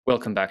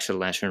Welcome back to the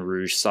Lanterne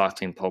Rouge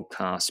Cycling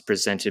Podcast,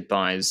 presented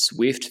by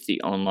Zwift, the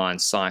online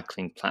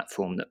cycling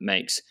platform that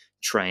makes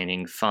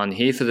training fun.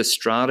 Here for the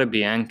Strade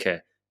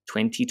Bianche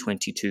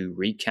 2022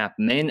 recap,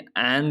 men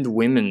and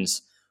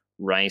women's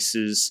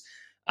races.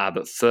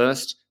 But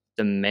first,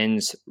 the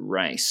men's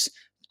race.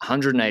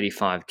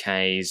 185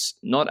 Ks,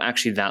 not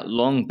actually that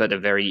long, but a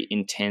very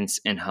intense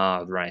and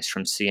hard race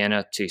from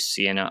Siena to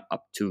Siena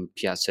up to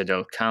Piazza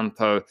del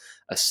Campo,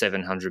 a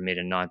 700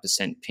 meter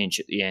 9%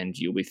 pinch at the end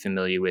you'll be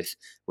familiar with,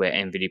 where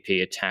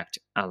MVDP attacked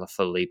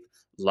Alaphilippe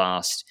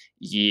last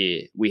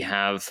year. We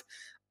have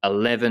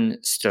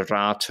 11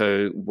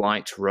 Starato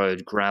white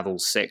road gravel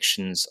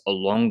sections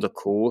along the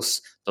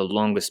course, the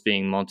longest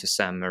being Monte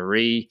San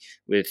Marie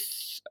with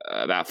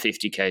about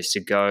 50 Ks to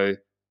go,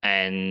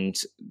 and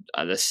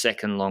the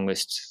second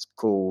longest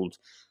called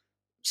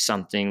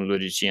something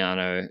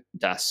Lodigiano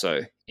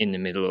d'Asso in the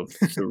middle of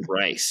the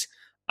race.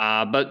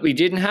 But we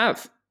didn't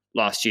have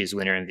last year's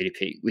winner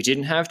MVDP. We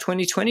didn't have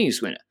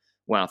 2020's winner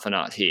Wout van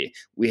Aert here.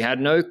 We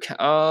had no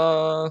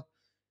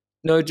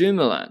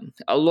Dumoulin.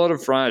 A lot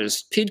of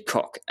riders.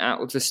 Pidcock out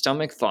with the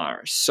stomach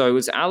virus. So it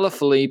was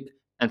Alaphilippe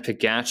and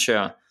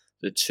Pogačar,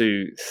 the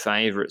two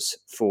favourites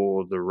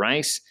for the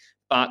race.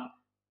 But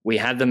we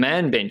had the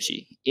man,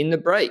 Benji, in the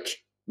break.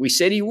 We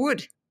said he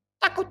would.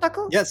 Taco,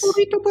 taco. Yes.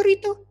 Burrito,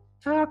 burrito.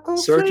 Taco.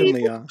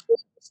 Certainly.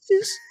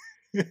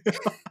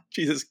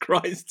 Jesus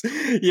Christ.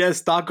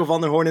 Yes, Taco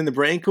van der Horn in the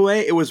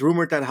breakaway. It was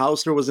rumored that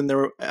Hausler was in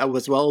there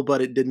as well, but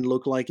it didn't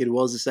look like it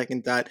was the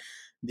second that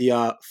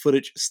the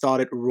footage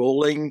started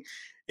rolling.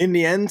 In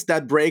the end,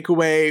 that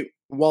breakaway,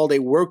 while they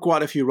were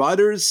quite a few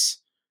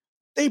riders,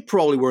 they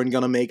probably weren't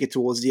going to make it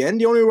towards the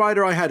end. The only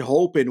rider I had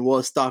hope in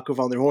was Taco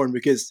van der Horn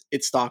because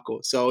it's Taco.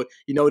 So,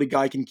 the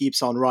guy can keep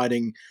on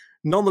riding.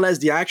 Nonetheless,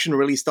 the action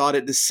really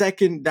started the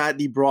second that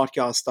the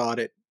broadcast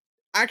started.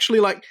 Actually,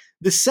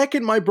 the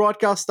second my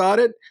broadcast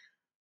started,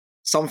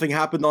 something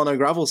happened on a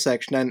gravel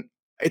section. And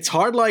it's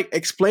hard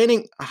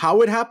explaining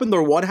how it happened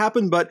or what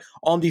happened. But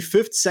on the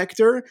fifth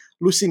sector,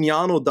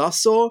 Lucignano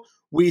d'Asso,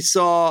 we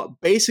saw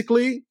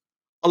basically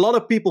a lot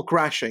of people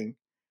crashing.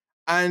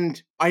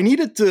 And I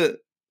needed to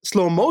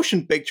slow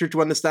motion picture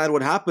to understand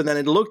what happened, and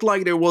it looked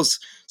like there was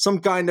some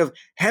kind of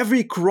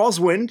heavy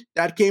crosswind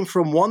that came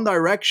from one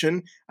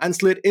direction and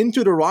slid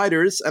into the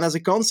riders, and as a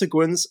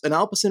consequence, an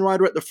Alpecin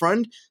rider at the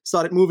front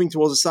started moving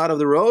towards the side of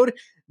the road.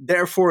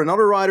 Therefore,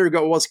 another rider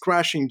was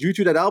crashing due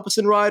to that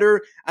Alpecin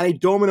rider, and a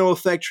domino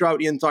effect throughout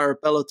the entire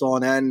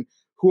peloton. And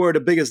who are the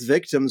biggest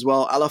victims?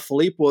 Well,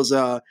 Alaphilippe was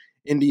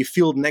in the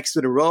field next to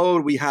the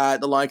road. We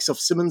had the likes of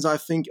Simmons, I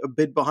think, a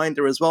bit behind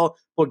there as well.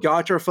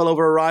 Pogačar fell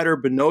over a rider.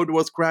 Benoit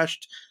was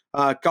crashed.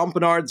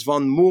 Kampenaerts,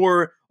 Van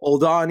Moer,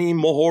 Oldani,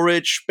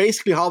 Mohoric,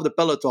 basically half the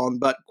peloton,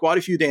 but quite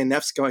a few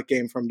DNFs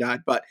came from that.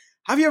 But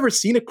have you ever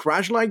seen a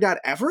crash like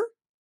that ever?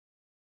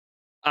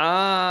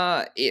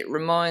 It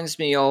reminds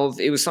me of,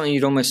 it was something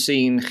you'd almost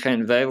seen in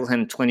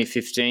Gent-Wevelgem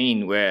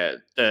 2015, where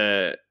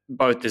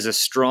there's a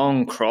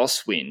strong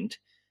crosswind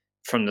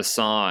from the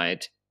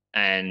side,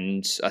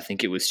 and I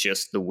think it was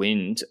just the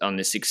wind on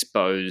this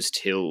exposed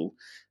hill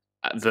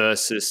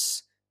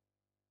versus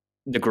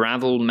the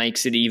gravel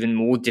makes it even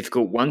more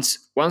difficult.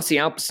 Once the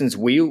Alpecin's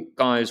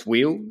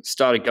wheel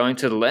started going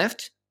to the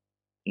left,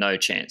 no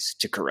chance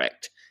to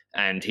correct.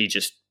 And he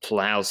just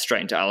plows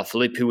straight into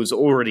Alaphilippe, who was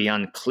already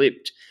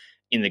unclipped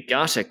in the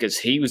gutter because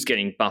he was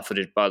getting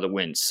buffeted by the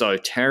wind. So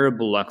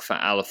terrible luck for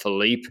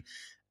Alaphilippe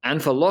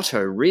and for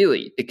Lotto,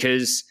 really,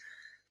 because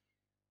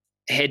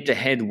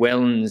head-to-head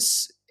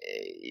Wellens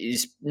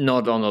is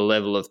not on the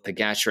level of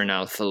Pogačar and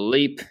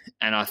Alaphilippe,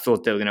 and I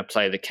thought they were going to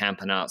play the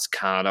Kampenaerts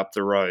card up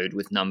the road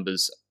with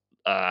numbers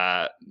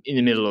in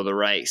the middle of the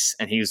race,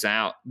 and he was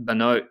out.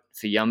 Benoit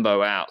for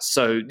Jumbo out.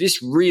 So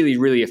this really,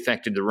 really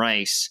affected the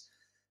race,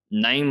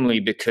 namely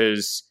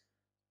because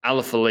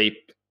Alaphilippe,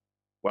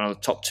 one of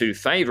the top two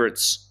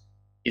favourites,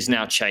 is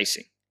now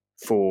chasing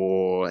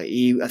for,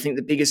 I think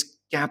the biggest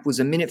gap was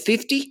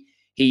 1:50.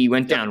 He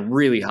went down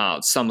really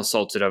hard,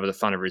 somersaulted over the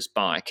front of his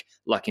bike,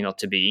 lucky not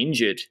to be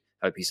injured.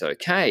 Hope he's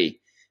okay.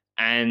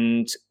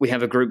 And we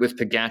have a group with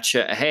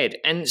Pogačar ahead.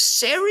 And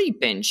Seri,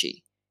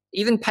 Benji,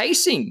 even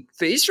pacing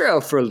for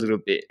Israel for a little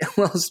bit,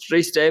 whilst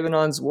Dries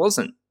Devenijns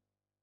wasn't.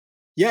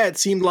 Yeah, it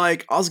seemed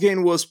like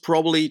Asgreen was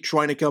probably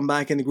trying to come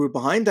back in the group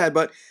behind that,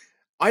 but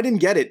I didn't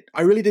get it.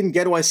 I really didn't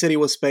get why Seri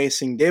was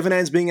pacing.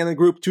 Devenijns being in the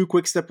group, two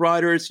quick-step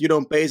riders, you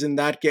don't pace in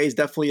that case.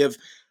 Definitely if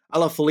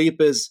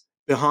Alaphilippe is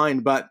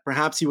behind, but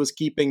perhaps he was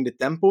keeping the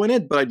tempo in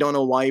it, but I don't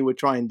know why he would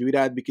try and do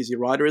that because your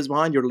rider is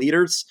behind, your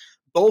leaders,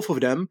 both of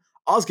them.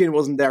 Asgreen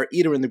wasn't there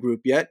either in the group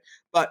yet,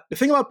 but the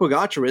thing about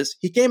Pogačar is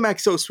he came back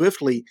so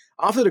swiftly.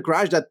 After the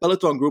crash, that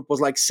peloton group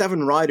was like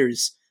 7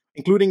 riders,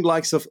 including the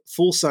likes of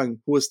Fuglsang,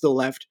 who was still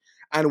left,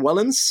 and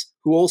Wellens,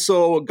 who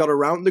also got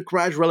around the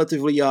crash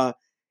relatively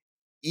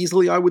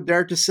easily, I would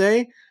dare to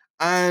say.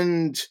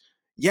 And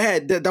yeah,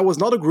 that was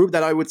not a group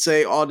that I would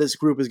say, oh, this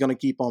group is going to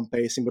keep on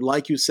pacing. But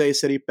like you say,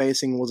 Seri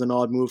pacing was an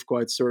odd move,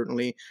 quite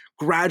certainly.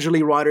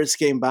 Gradually, riders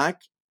came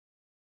back.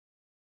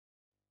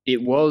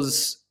 It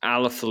was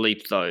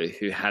Alaphilippe, though,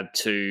 who had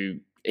to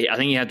I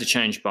think he had to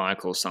change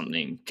bike or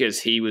something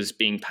because he was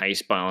being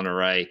paced by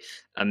Honore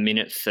a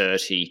minute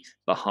 30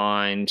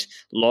 behind.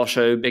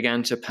 Lotto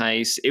began to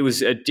pace. It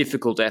was a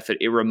difficult effort.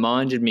 It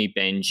reminded me,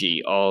 Benji,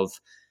 of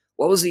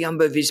what was the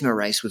Jumbo Visma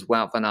race with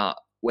Wout van Aert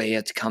where he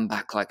had to come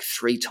back like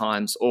 3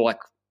 times or like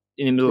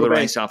in the middle of the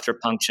race after a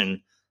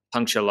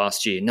puncture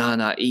last year. No,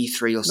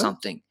 E3 or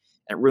something.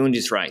 It ruined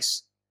his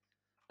race.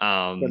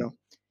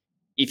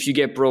 If you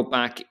get brought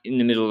back in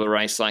the middle of the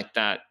race like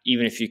that,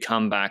 even if you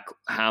come back,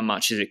 how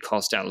much does it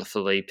cost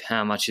Alaphilippe?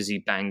 How much is he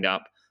banged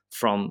up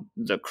from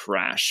the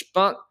crash?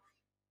 But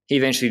he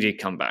eventually did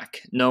come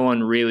back. No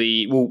one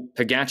really... Well,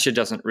 Pogacar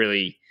doesn't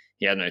really...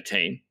 He had no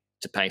team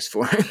to pace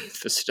for him,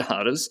 for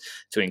starters,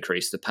 to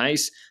increase the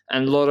pace.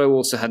 And Lotto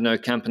also had no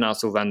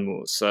Campenaerts or Van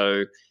Moer.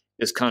 So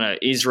it's kind of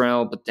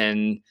Israel, but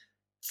then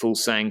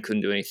Fuglsang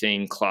couldn't do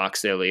anything.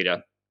 Clark's their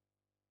leader.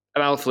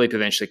 Alaphilippe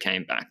eventually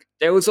came back.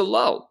 There was a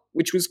lull,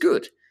 which was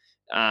good.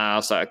 I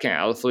was like, okay,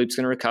 Alaphilippe's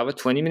going to recover.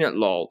 20-minute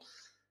lull.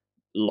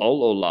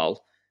 Lull or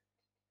lull.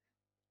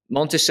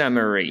 Monte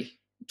Saint-Marie.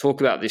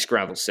 Talk about this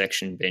gravel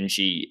section,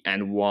 Benji,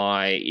 and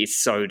why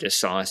it's so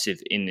decisive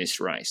in this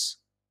race.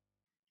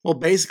 Well,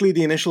 basically,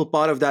 the initial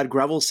part of that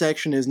gravel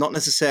section is not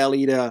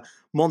necessarily the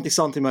Monte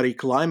Saint-Marie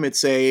climb.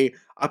 It's a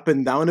up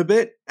and down a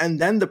bit, and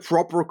then the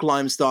proper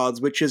climb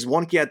starts, which is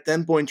 1K at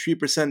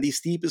 10.3%, the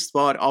steepest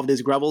part of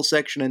this gravel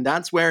section, and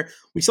that's where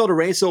we saw the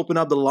race open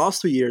up the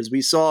last 2 years.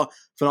 We saw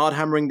Van Aert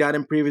hammering that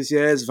in previous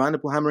years, Van der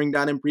Poel hammering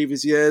that in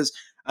previous years,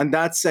 and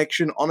that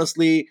section,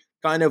 honestly,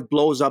 kind of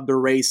blows up the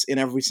race in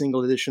every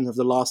single edition of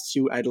the last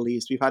 2 at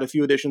least. We've had a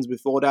few editions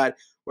before that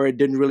where it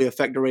didn't really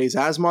affect the race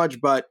as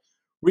much, but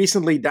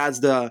recently that's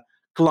the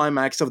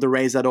climax of the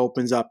race that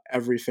opens up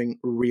everything,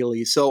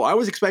 really. So I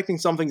was expecting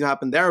something to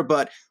happen there,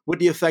 but with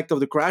the effect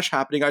of the crash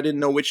happening, I didn't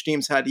know which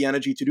teams had the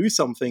energy to do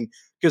something,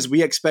 because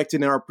we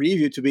expected in our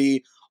preview to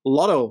be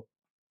Lotto,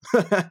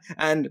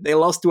 and they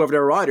lost 2 of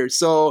their riders.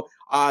 So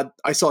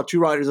I saw 2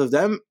 riders of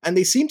them, and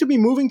they seem to be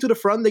moving to the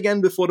front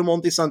again before the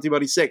Monte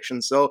Saint-Marie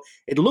section. So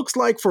it looks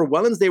like for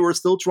Wellens, they were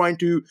still trying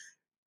to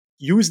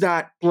use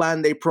that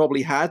plan they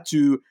probably had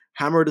to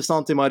hammer the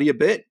Saint-Marie a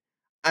bit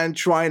and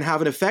try and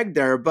have an effect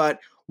there. But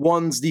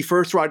once the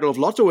first rider of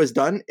Lotto is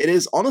done, it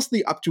is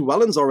honestly up to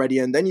Wellens already.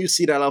 And then you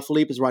see that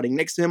Alaphilippe is riding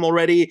next to him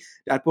already,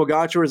 that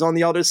Pogacar is on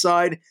the other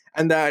side,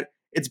 and that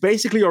it's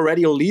basically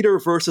already a leader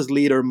versus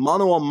leader,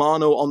 mano a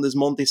mano on this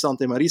Monte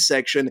Saint-Marie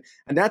section.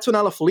 And that's when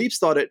Alaphilippe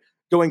started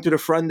going to the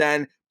front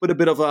and put a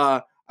bit of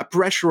a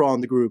pressure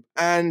on the group.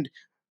 And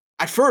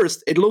at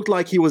first, it looked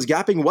like he was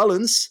gapping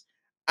Wellens,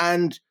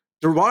 and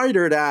the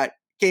rider that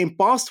came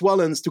past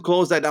Wellens to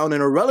close that down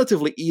in a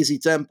relatively easy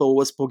tempo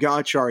was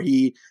Pogacar.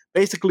 He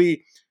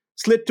basically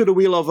slid to the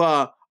wheel of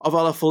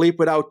Alaphilippe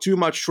without too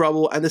much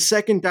trouble, and the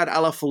second that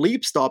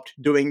Alaphilippe stopped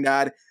doing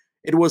that,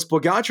 it was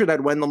Pogacar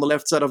that went on the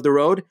left side of the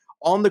road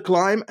on the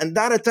climb, and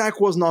that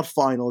attack was not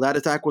final.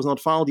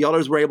 The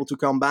others were able to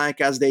come back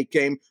as they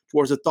came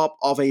towards the top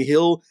of a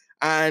hill,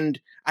 and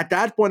at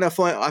that point, I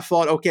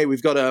thought, okay,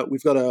 we've got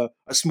a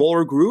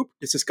smaller group.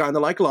 This is kind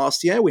of like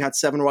last year. We had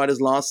 7 riders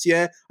last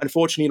year.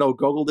 Unfortunately, no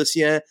Gogol this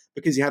year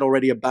because he had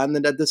already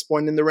abandoned at this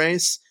point in the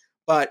race.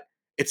 But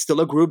it's still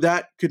a group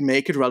that could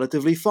make it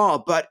relatively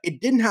far. But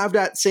it didn't have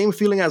that same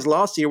feeling as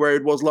last year where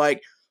it was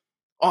like,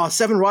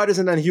 7 riders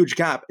and then a huge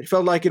gap. It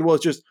felt like it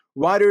was just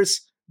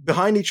riders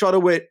behind each other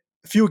with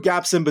a few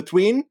gaps in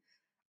between.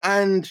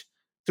 And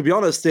to be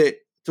honest, it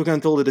took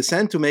until the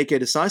descent to make a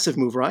decisive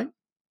move, right?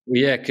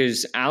 Yeah,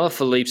 because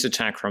Alaphilippe's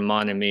attack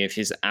reminded me of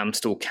his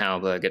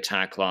Amstel-Kalberg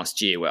attack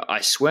last year, where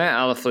I swear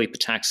Alaphilippe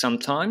attacks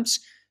sometimes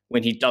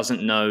when he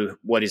doesn't know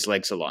what his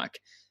legs are like.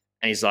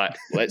 And he's like,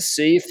 let's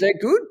see if they're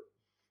good.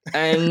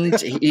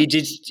 And he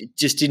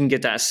just didn't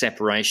get that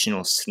separation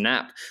or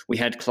snap. We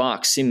had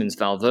Clark, Simmons,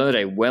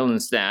 Valverde,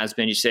 Wellens there. As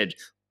Benji said,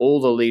 all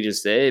the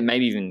leaders there,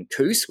 maybe even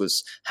Koos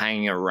was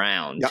hanging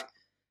around. Yep.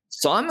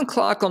 Simon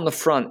Clark on the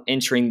front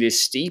entering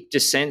this steep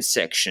descent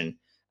section,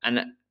 and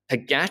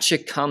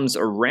Pogacar comes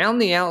around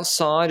the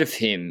outside of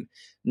him.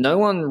 No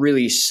one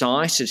really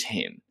sighted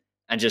him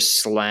and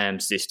just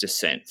slams this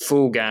descent.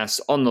 Full gas,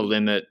 on the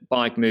limit,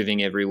 bike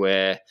moving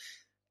everywhere,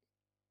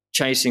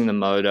 chasing the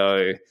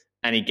moto,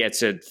 and he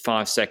gets a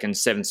 5-second,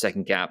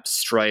 7-second gap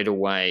straight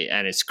away.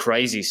 And it's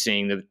crazy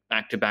seeing the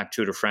back-to-back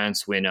Tour de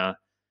France winner,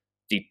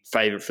 the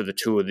favourite for the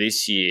Tour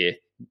this year,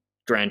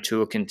 Grand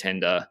Tour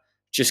contender,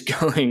 just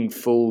going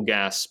full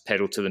gas,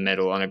 pedal to the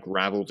metal on a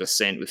gravel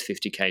descent with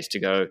 50 Ks to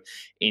go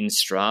in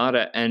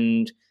Strada.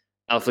 And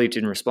Alaphilippe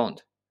didn't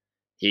respond.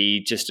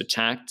 He just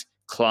attacked.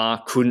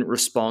 Clark couldn't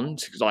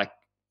respond.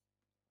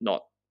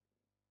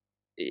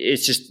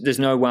 It's just, there's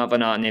no Wout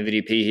van Aert and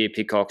MVP here.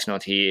 Pidcock's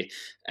not here.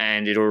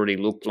 And it already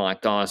looked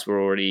like guys were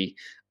already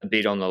a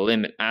bit on the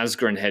limit.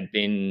 Asgreen had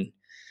been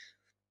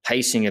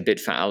pacing a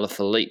bit for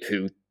Alaphilippe,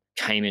 who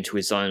came into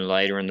his own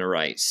later in the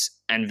race.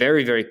 And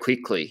very, very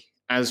quickly,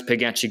 as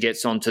Pogacar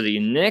gets onto the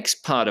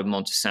next part of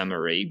Monte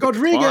Saint-Marie.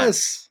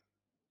 Rodriguez!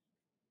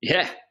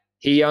 Yeah.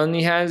 He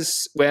only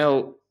has,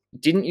 well,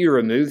 didn't you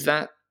remove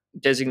that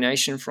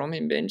designation from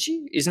him,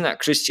 Benji? Isn't that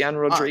Cristiano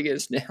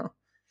Rodriguez now?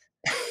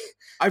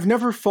 I've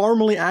never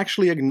formally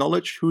actually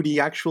acknowledged who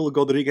the actual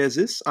Rodriguez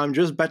is. I'm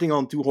just betting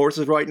on two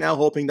horses right now,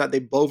 hoping that they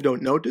both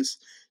don't notice.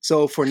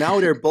 So for now,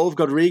 they're both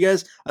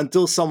Rodriguez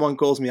until someone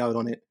calls me out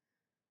on it.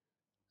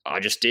 I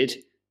just did.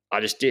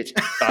 But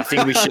I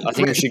think we should. I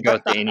think we should go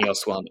with the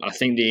Ineos one. I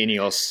think the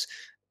Ineos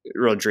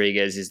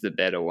Rodriguez is the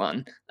better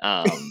one.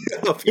 I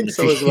think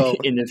so as well.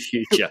 In the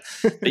future.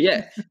 But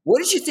yeah, what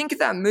did you think of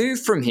that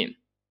move from him?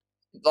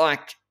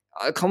 Like,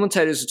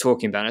 commentators were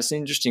talking about it. It's an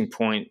interesting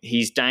point.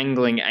 He's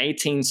dangling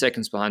 18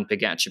 seconds behind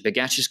Pogacar.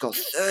 Pogacar's got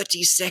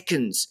 30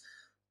 seconds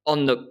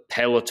on the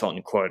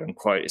peloton, quote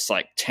unquote. It's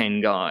like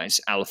 10 guys,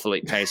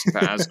 Alaphilippe pacing for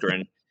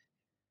Asgreen.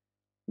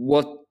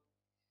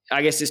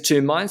 I guess there's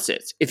two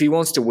mindsets. If he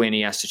wants to win,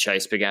 he has to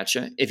chase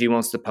Pogacar. If he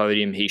wants the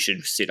podium, he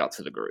should sit up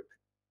for the group.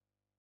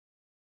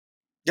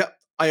 Yep,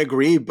 I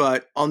agree.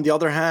 But on the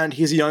other hand,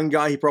 he's a young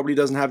guy. He probably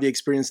doesn't have the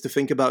experience to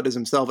think about this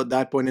himself at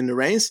that point in the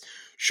race.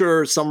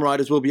 Sure, some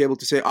riders will be able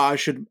to say, I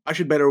should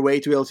better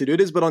wait to be able to do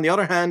this. But on the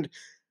other hand,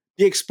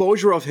 the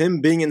exposure of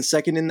him being in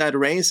second in that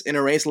race, in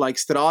a race like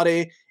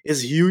Strade,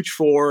 is huge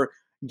for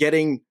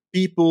getting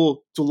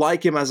people to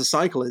like him as a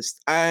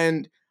cyclist.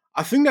 And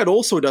I think that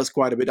also does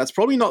quite a bit. That's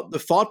probably not the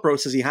thought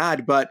process he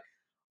had, but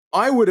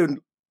I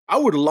would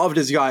love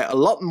this guy a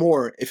lot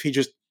more if he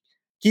just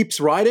keeps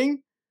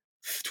riding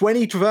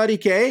 20 to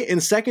 30k in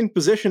second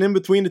position in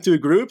between the two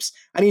groups,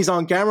 and he's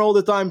on camera all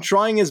the time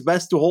trying his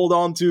best to hold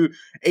on to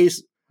a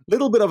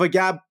little bit of a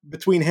gap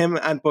between him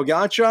and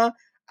Pogacar,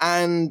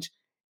 and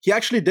he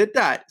actually did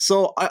that.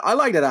 So I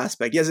like that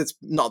aspect. Yes, it's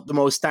not the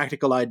most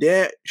tactical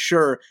idea.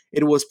 Sure,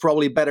 it was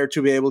probably better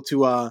to be able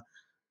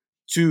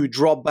to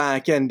drop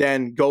back and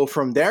then go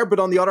from there. But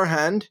on the other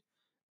hand,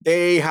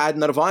 they had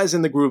Narvaez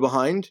in the group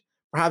behind.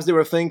 Perhaps they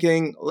were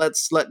thinking,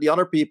 let's let the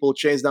other people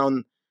chase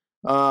down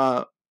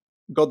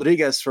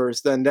Rodriguez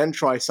first and then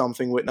try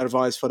something with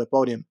Narvaez for the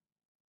podium.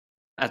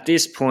 At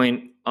this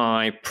point,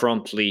 I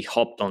promptly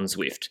hopped on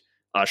Zwift,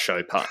 our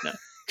show partner,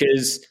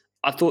 because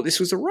I thought this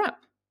was a wrap.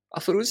 I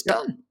thought it was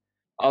done.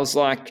 I was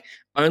like,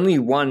 only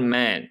one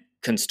man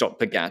can stop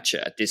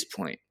Pogacar at this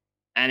point,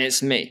 and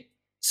it's me.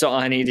 So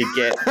I need to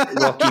get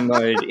Rocky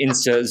mode,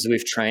 insert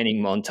Zwift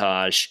training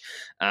montage.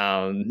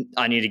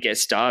 I need to get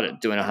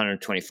started doing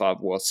 125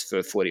 watts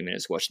for 40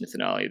 minutes watching the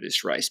finale of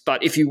this race.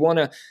 But if you want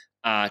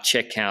to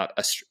check out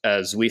a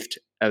Zwift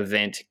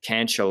event,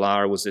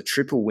 Cancellara was a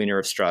triple winner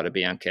of Strade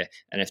Bianche.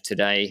 And if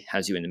today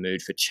has you in the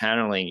mood for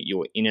channeling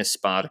your inner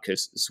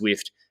Spartacus,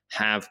 Zwift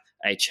have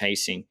a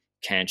chasing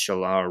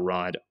Cancellara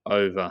ride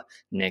over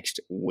next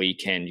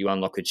weekend. You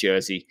unlock a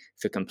jersey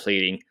for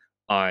completing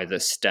either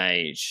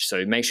stage.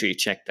 So make sure you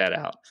check that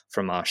out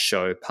from our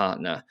show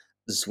partner,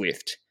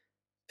 Zwift.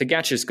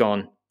 Pogacar's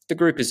gone. The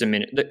group is at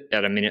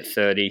a minute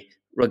 30.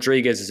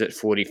 Rodriguez is at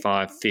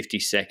 45, 50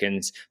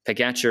 seconds.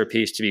 Pogacar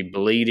appears to be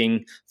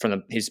bleeding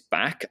from his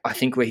back. I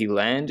think where he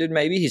landed,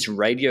 maybe his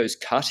radio's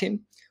cut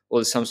him, or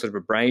there's some sort of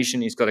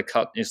abrasion. He's got a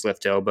cut in his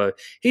left elbow.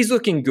 He's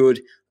looking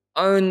good.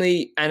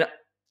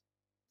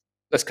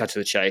 Let's cut to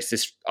the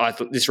chase. I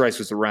thought this race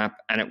was a wrap,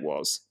 and it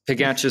was.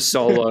 Pogacar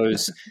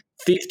solos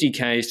 50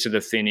 Ks to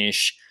the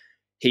finish.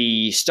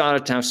 He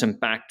started to have some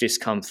back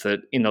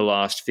discomfort in the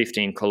last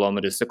 15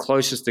 kilometers. The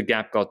closest the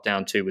gap got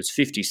down to was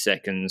 50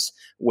 seconds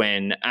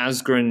when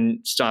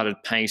Asgreen started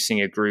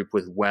pacing a group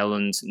with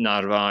Wellens,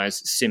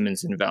 Narvaez,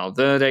 Simmons, and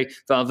Valverde.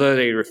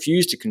 Valverde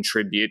refused to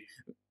contribute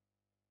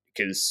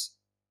because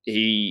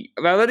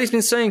Valverde's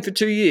been saying for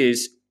 2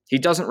 years he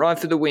doesn't ride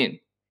for the win.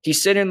 He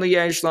said in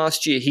Liège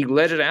last year he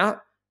let it out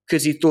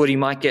because he thought he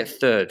might get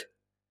third.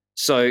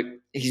 So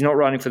he's not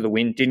riding for the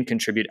win, didn't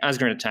contribute.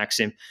 Asgreen attacks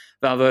him.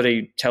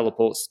 Valverde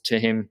teleports to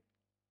him.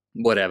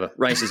 Whatever.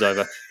 Race is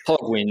over.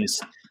 Pog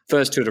wins.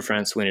 First Tour de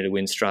France winner to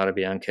win Strade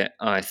Bianche,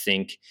 I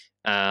think.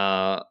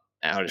 I'll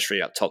just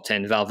read up top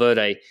 10.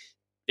 Valverde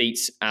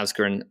beats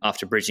Asgreen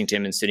after bridging to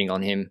him and sitting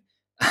on him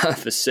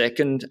for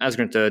second.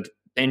 Asgreen third.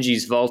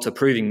 Benji's Volta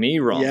proving me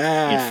wrong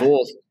in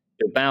fourth.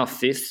 Bilbao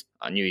fifth.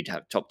 I knew he'd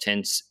have top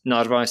 10s.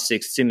 Narvaez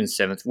sixth, Simmons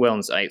seventh,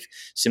 Wellens eighth,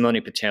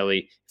 Simone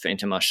Patelli for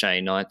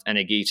Intermarché ninth, and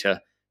Agita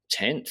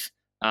 10th.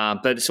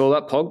 But it's all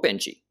about Pog,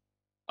 Benji.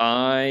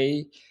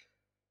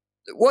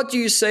 What do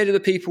you say to the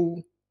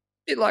people,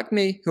 a bit like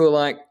me, who are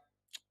like,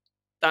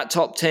 that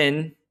top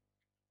 10,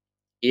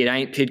 it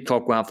ain't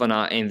Pidcock, Wout van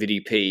Aert,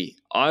 MVDP.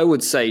 I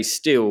would say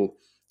still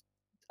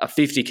a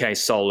 50k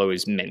solo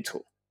is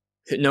mental,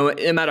 no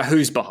matter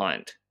who's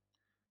behind.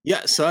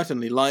 Yeah,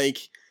 certainly.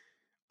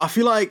 I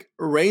feel like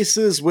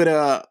races with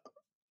a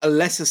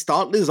lesser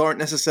start list aren't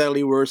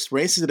necessarily worse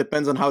races. It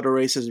depends on how the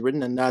race is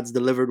ridden, and that's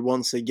delivered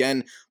once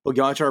again.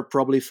 Pogacar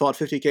probably fought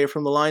 50k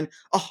from the line.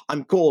 Oh,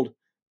 I'm cold.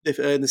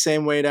 In the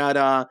same way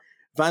that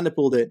Van der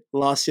Poel did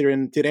last year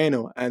in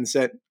Tirreno and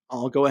said,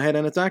 I'll go ahead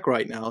and attack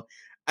right now.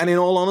 And in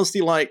all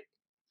honesty,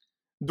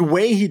 the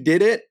way he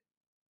did it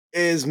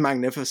is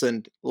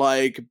magnificent.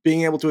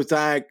 Being able to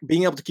attack,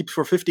 being able to keep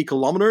for 50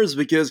 kilometers,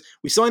 because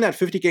we saw in that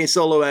 50k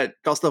solo at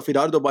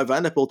Castelfidardo by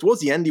Van der Poel, towards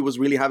the end he was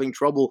really having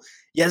trouble.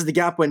 Yes, the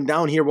gap went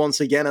down here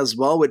once again as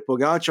well with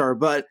Pogacar,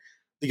 but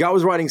the guy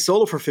was riding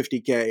solo for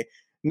 50k.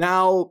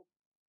 Now,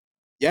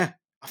 yeah,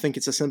 I think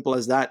it's as simple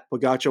as that.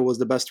 Pogacar was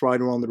the best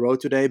rider on the road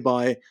today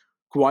by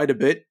quite a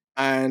bit.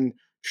 And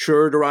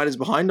sure, the riders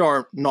behind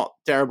are not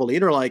terrible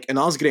either. Like an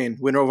Asgreen,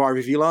 winner of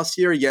RVV last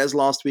year. Yes,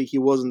 last week he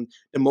wasn't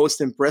the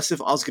most impressive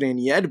Asgreen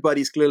yet, but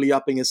he's clearly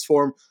upping his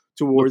form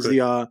towards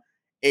the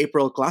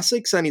April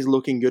Classics, and he's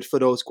looking good for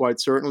those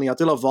quite certainly.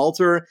 Attila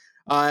Valter,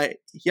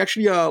 he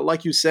actually,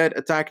 like you said,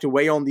 attacked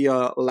away on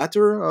the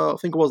latter, I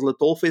think it was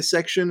Letolfe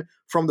section,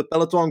 from the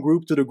peloton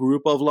group to the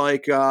group of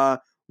like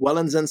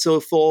Wellens and so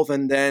forth,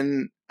 and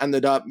then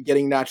ended up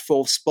getting that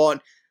fourth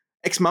spot.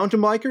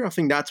 Ex-mountain biker, I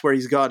think that's where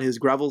he's got his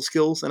gravel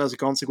skills, and as a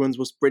consequence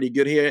was pretty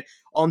good here.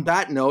 On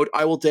that note,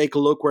 I will take a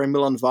look where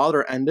Milan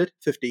Valder ended,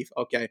 50th,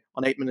 okay,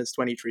 on 8 minutes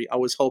 23. I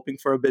was hoping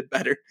for a bit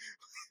better,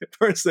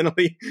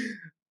 personally.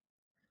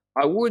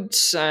 I would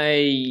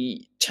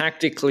say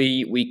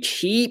tactically we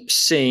keep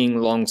seeing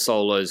long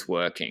solos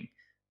working,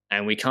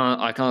 and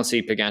I can't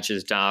see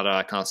Pogacar's data,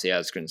 I can't see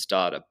Asgren's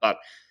data, but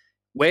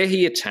where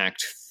he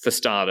attacked, for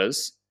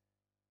starters,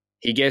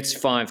 he gets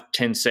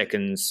 5-10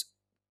 seconds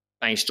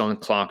based on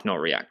Clark not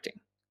reacting.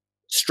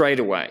 Straight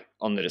away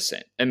on the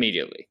descent,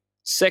 immediately.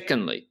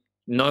 Secondly,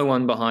 no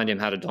one behind him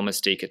had a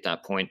domestique at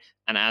that point,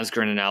 and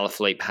Asgreen and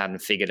Alaphilippe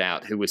hadn't figured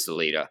out who was the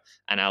leader,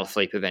 and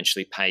Alaphilippe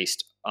eventually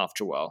paced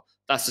after a while.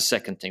 That's the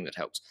second thing that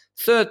helps.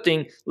 Third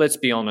thing, let's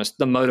be honest,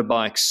 the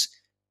motorbikes,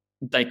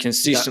 they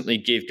consistently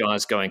give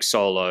guys going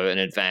solo an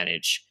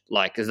advantage.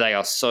 Like, they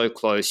are so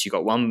close. You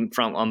got one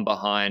front, one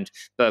behind,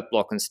 Bert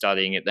Block and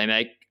studying it. They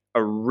make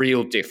a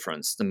real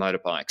difference, the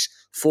motorbikes.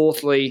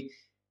 Fourthly,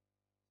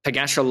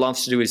 Pogacar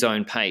loves to do his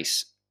own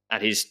pace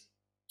at his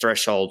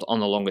threshold on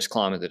the longest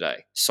climb of the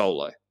day,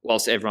 solo,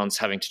 whilst everyone's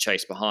having to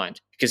chase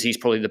behind, because he's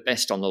probably the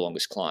best on the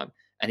longest climb,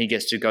 and he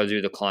gets to go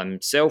do the climb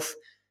himself.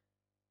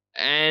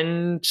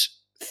 And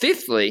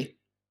fifthly,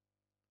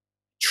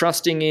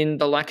 trusting in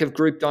the lack of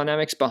group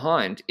dynamics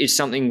behind is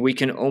something we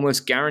can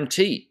almost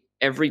guarantee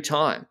every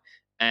time.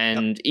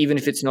 And even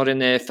if it's not in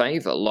their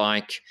favor,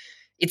 like,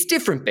 it's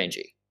different,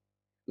 Benji.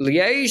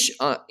 Liège,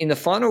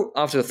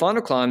 after the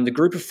final climb, the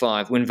group of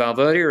 5, when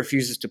Valverde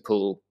refuses to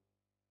pull,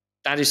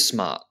 that is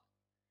smart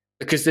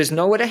because there's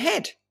nowhere to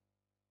head.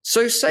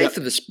 So safe for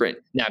the sprint.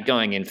 Now,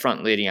 going in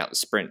front, leading out the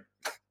sprint,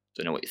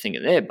 don't know what you're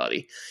thinking there,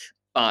 buddy.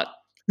 But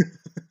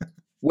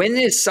when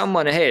there's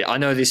someone ahead, I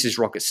know this is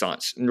rocket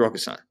science.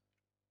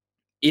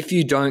 If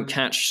you don't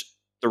catch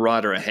the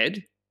rider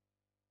ahead,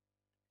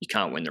 you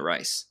can't win the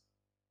race.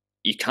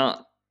 You can't.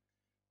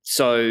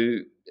 So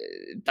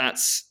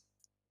that's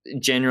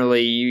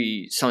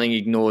generally something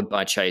ignored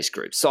by chase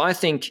groups. So I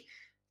think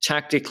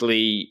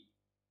tactically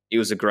it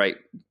was a great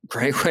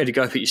way to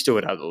go, but you still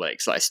would have the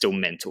legs. Like, still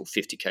mental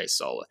 50k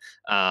solo.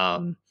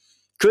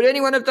 Could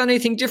anyone have done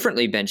anything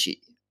differently, Benji?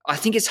 I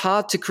think it's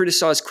hard to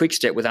criticize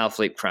Quickstep with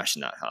Alaphilippe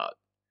crashing that hard.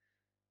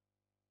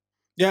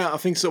 Yeah, I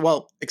think so.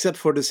 Well, except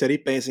for the city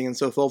pacing and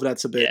so forth,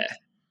 that's a bit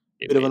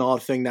of an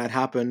odd thing that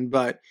happened.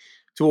 But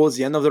towards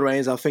the end of the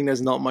race, I think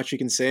there's not much you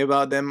can say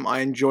about them. I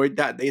enjoyed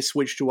that they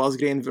switched to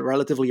Asgreen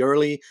relatively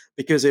early,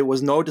 because it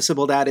was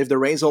noticeable that if the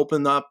race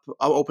opens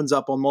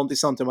up on Monte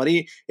Santa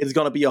Maria, it's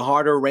going to be a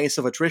harder race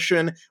of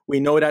attrition. We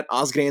know that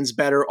Asgreen's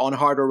better on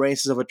harder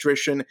races of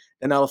attrition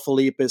than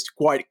Alaphilippe is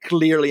quite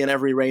clearly in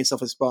every race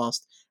of his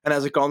past. And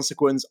as a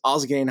consequence,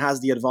 Asgreen has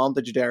the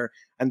advantage there.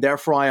 And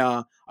therefore,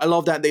 I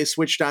love that they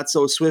switched that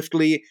so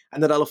swiftly,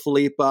 and that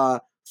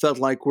Alaphilippe felt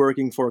like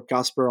working for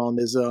Casper on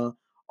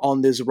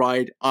this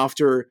ride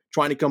after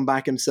trying to come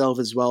back himself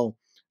as well.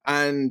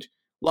 And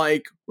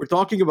like, we're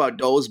talking about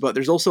those, but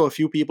there's also a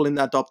few people in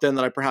that top 10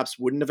 that I perhaps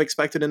wouldn't have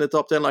expected in the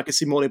top 10, like a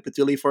Simone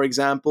Petilli, for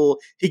example.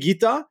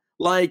 Higuita,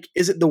 like,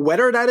 is it the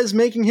weather that is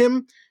making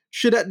him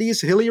shit at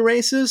these hilly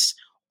races?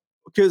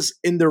 Because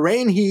in the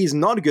rain, he's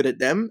not good at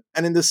them,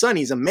 and in the sun,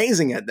 he's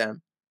amazing at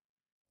them.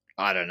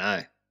 I don't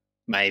know.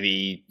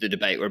 Maybe the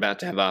debate we're about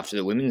to have after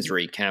the women's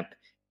recap,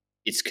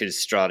 it's because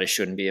Strada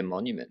shouldn't be a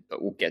monument,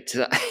 but we'll get to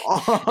that.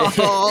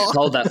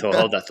 Hold that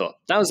thought.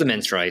 That was the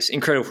men's race.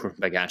 Incredible for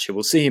Pogacar.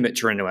 We'll see him at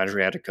Tirreno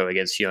Adriatico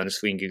against Jonas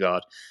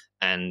Vingegaard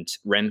and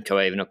Remco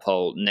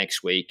Evenepoel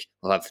next week.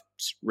 We'll have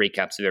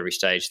recaps of every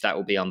stage. That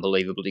will be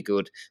unbelievably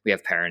good. We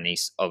have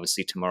Paris-Nice,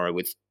 obviously, tomorrow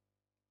with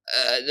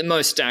the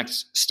most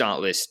stacked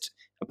start list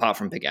apart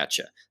from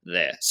Pogacar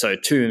there. So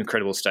 2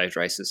 incredible stage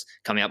races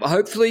coming up.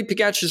 Hopefully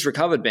Pogacar's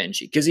recovered,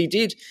 Benji, because he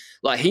did,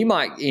 like, he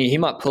might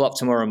pull up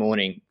tomorrow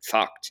morning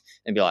fucked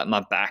and be like,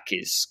 my back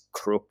is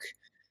crook.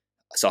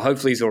 So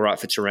hopefully he's all right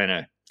for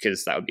Tirreno,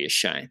 because that would be a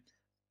shame.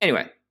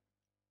 Anyway,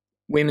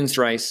 women's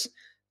race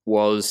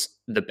was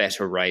the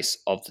better race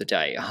of the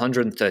day.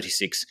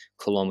 136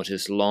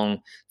 kilometers long.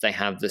 They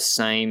have the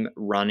same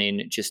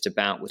run-in just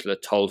about with Le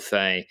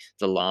Tolfe,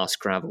 the last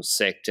gravel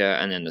sector,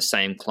 and then the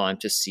same climb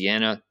to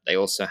Siena. They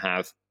also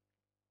have,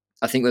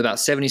 I think, with about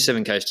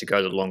 77 k's to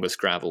go, the longest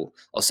gravel,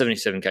 or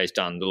 77 k's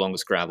done, the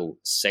longest gravel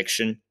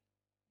section.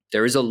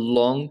 There is a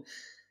long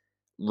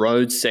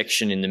road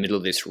section in the middle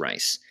of this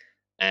race.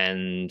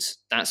 And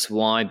that's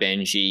why,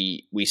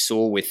 Benji, we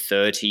saw with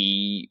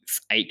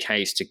 38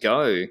 k's to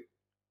go,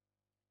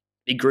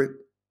 big group,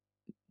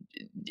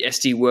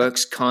 SD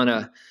Works kind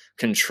of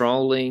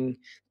controlling,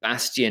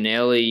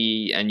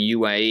 Bastianelli and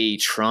UAE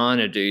trying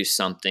to do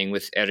something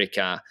with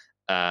Erika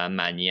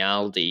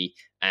Magnaldi,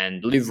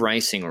 and Liv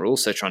Racing were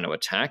also trying to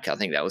attack. I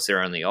think that was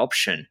their only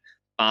option.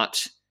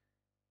 But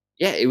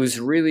yeah, it was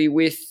really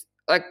with,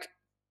 like,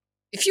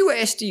 if you were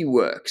SD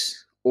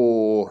Works,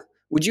 or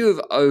would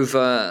you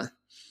have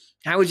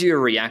how would you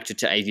have reacted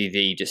to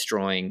AVV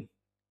destroying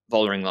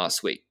Vollering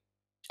last week?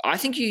 I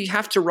think you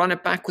have to run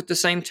it back with the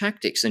same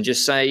tactics and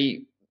just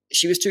say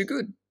she was too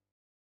good.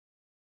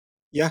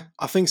 Yeah,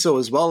 I think so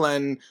as well.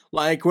 And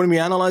like when we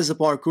analyze the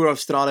parkour of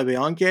Strade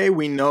Bianche,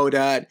 we know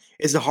that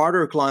it's the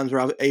harder climbs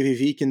where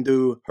AVV can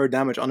do her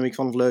damage on Annemiek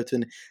van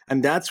Vleuten.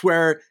 And that's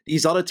where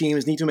these other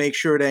teams need to make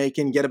sure they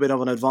can get a bit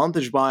of an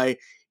advantage by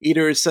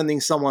either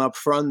sending someone up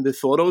front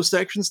before those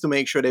sections to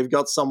make sure they've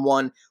got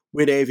someone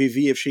with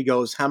AVV if she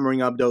goes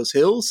hammering up those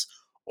hills,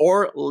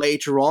 or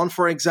later on,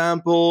 for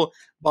example,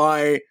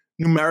 by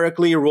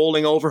numerically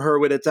rolling over her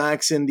with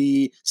attacks in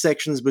the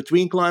sections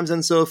between climbs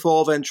and so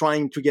forth and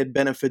trying to get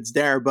benefits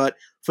there. But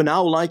for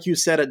now, like you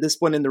said, at this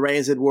point in the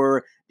race, it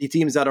were the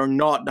teams that are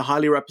not the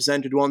highly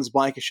represented ones,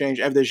 Bike Exchange,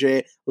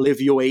 FDJ, Liv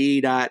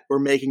UAE, that were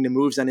making the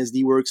moves, and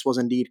SD Works was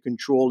indeed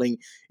controlling.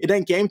 It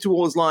then came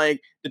towards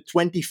like the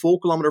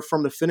 24-kilometer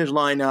from the finish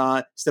line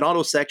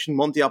Sterado section,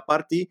 Monte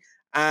Aparti,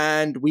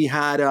 and we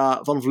had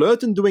Van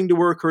Vleuten doing the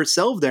work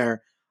herself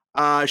there.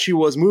 She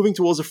was moving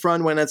towards the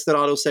front when that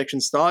Sterado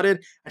section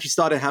started, and she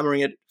started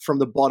hammering it from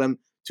the bottom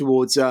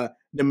towards the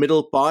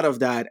middle part of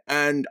that.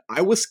 And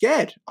I was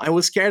scared.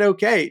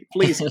 Okay,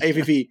 please,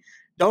 AVV,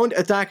 don't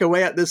attack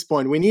away at this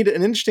point. We need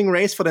an interesting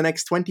race for the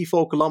next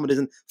 24 kilometers.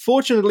 And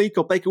fortunately,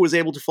 Kopecky was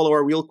able to follow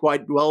our wheel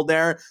quite well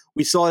there.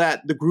 We saw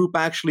that the group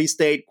actually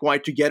stayed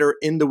quite together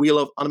in the wheel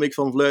of Annemiek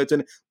van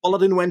Vleuten.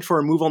 Paladin went for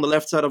a move on the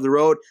left side of the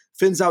road,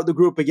 thins out the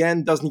group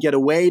again, doesn't get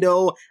away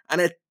though,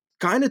 and it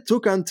kind of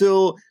took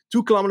until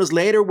 2 kilometers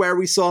later where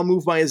we saw a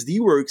move by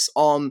SD Works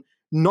on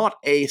not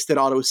a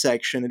Sterado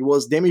section. It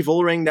was Demi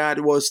Vollering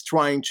that was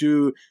trying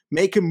to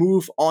make a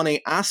move on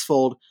a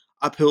asphalt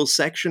uphill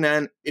section,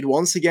 and it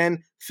once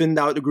again thinned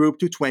out the group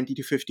to 20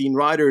 to 15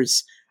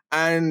 riders.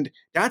 And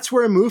that's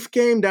where a move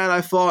came that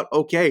I thought,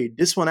 okay,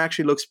 this one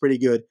actually looks pretty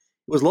good. It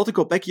was Lotte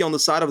Kopecky on the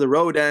side of the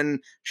road, and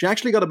she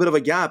actually got a bit of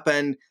a gap,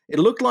 and it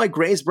looked like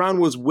Grace Brown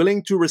was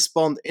willing to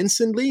respond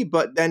instantly,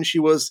 but then she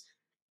was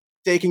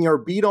taking her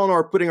beat on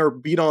or putting her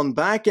beat on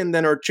back, and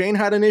then her chain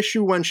had an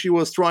issue when she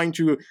was trying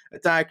to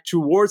attack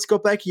towards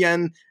Kopecky,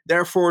 and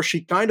therefore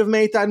she kind of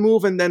made that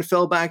move and then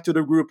fell back to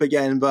the group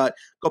again. But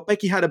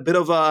Kopecky had a bit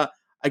of a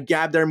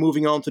gap there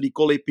moving on to the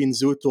Colle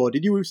Pinzuto.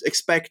 Did you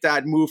expect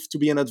that move to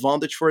be an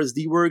advantage for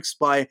SD Works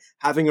by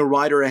having a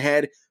rider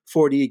ahead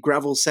for the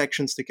gravel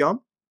sections to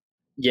come?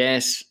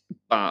 Yes,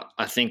 but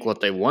I think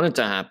what they wanted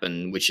to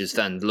happen, which is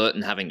Van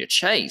Vleuten having to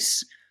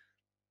chase,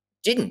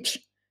 didn't.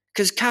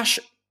 Because Cash,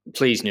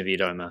 please,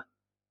 Niewiadoma,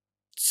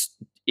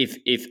 if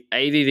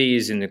AVV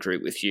is in the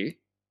group with you,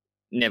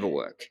 never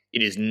work.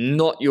 It is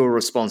not your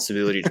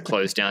responsibility to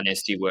close down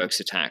SD Works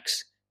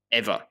attacks,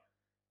 ever.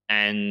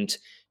 And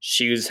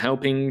she was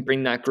helping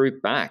bring that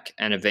group back,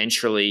 and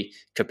eventually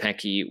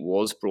Kopecky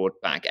was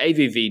brought back.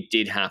 AVV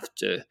did have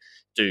to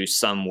do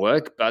some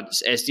work, but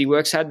SD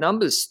Works had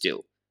numbers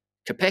still.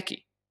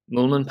 Kopecky,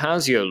 Mulman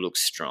Pazio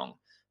looks strong,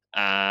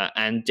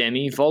 and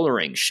Demi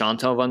Vollering.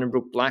 Chantal van den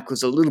Broek Black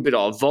was a little bit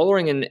off.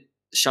 Vollering and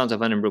Chantal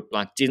van den Broek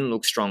Black didn't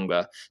look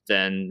stronger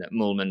than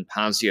Mulman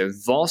Pazio.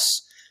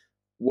 Vos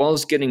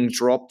was getting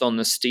dropped on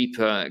the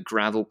steeper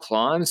gravel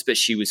climbs, but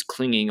she was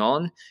clinging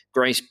on.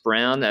 Grace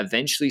Brown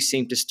eventually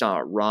seemed to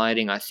start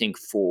riding, I think,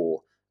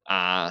 for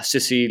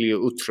Cecilia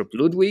Uttrup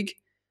Ludwig,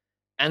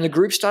 and the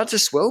group started to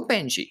swell,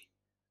 Benji.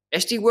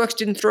 SD Works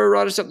didn't throw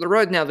riders up the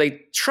road. Now,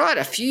 they tried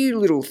a few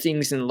little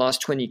things in the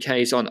last 20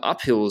 Ks on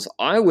uphills.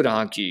 I would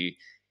argue,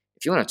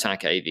 if you want to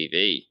attack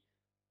AVV,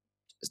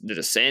 the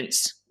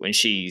descents, when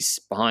she's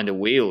behind a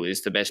wheel,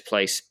 is the best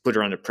place. Put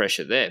her under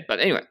pressure there. But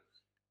anyway,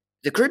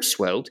 the group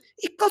swelled.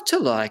 It got to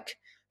like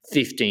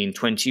 15,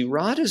 20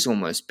 riders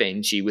almost,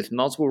 Benji, with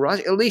multiple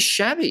riders. Elise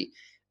Shabby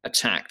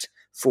attacked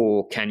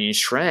for Canyon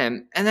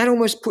SRAM, and that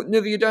almost put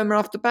Niewiadoma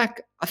off the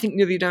back. I think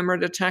Niewiadoma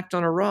had attacked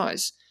on a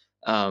rise.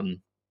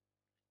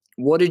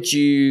 What did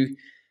you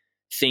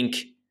think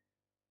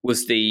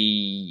was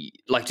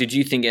did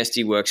you think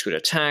SD Works would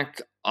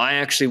attack? I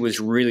actually was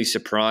really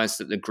surprised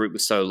that the group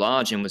was so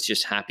large and was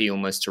just happy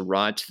almost to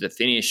ride to the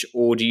finish.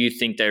 Or do you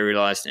think they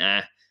realized,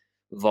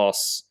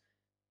 Vos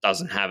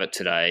doesn't have it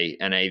today,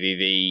 and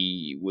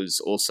AVV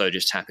was also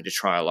just happy to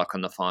try luck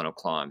on the final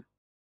climb?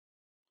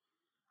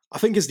 I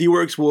think SD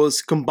Works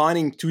was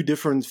combining two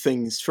different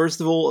things.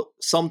 First of all,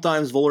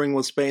 sometimes Vollering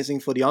was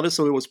spacing for the other,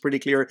 so it was pretty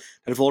clear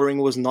that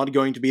Vollering was not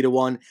going to be the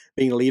one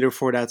being a leader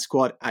for that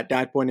squad at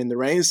that point in the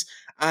race.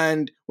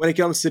 And when it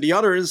comes to the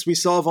others, we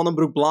saw Van den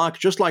Broek Black,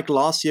 just like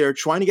last year,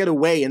 trying to get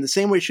away in the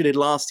same way she did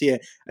last year,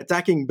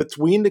 attacking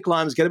between the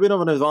climbs, get a bit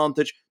of an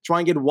advantage, try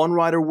and get one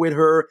rider with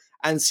her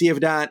and see if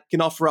that can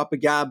offer up a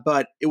gap.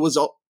 But it was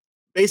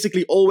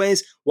basically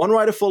always one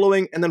rider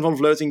following and then Van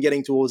Vleuten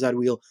getting towards that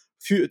wheel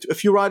a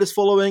few riders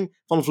following,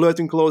 Van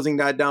Vleuten closing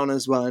that down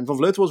as well. And Van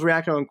Vleuten was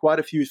reacting on quite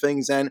a few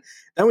things. And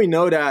then we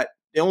know that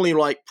the only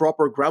like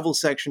proper gravel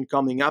section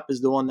coming up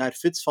is the one that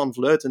fits Van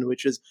Vleuten,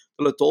 which is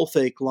the Le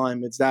Tolfe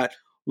climb. It's that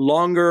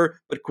longer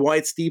but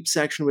quite steep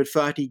section with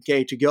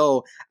 30k to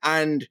go.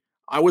 And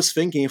I was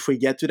thinking if we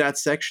get to that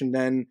section,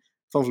 then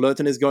Van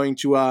Vleuten is going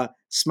to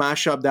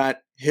smash up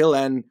that hill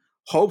and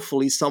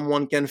hopefully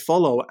someone can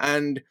follow.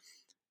 And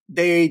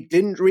they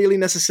didn't really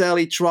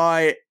necessarily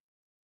try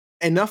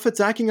enough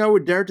attacking, I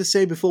would dare to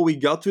say, before we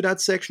got to that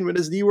section with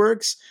SD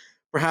Works.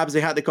 Perhaps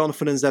they had the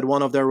confidence that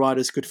one of their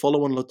riders could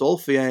follow on Le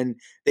Tolfe, and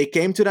they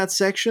came to that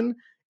section.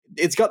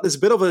 It's got this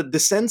bit of a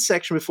descent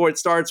section before it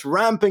starts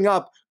ramping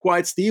up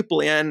quite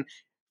steeply, and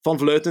Van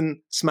Vleuten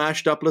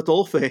smashed up Le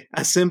Tolfe.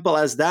 As simple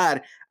as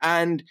that.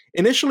 And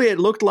initially it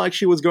looked like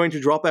she was going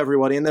to drop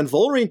everybody, and then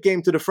Vollering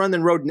came to the front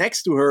and rode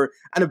next to her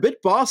and a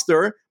bit past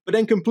her, but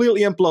then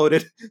completely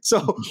imploded. So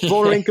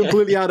Vollering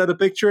completely out of the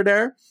picture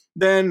there.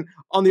 Then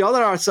on the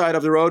other side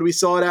of the road, we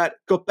saw that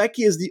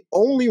Kopecky is the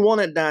only one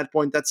at that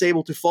point that's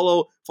able to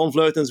follow Van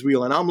Vleuten's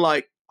wheel. And I'm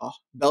like, oh,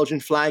 Belgian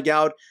flag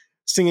out,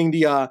 singing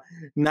the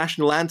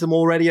national anthem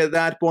already at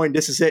that point.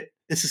 This is it.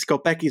 This is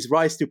Kopecky's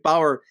rise to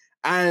power.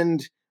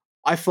 And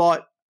I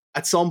thought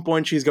at some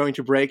point she's going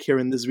to break here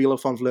in this wheel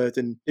of Van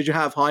Vleuten. Did you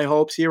have high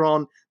hopes here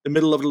on the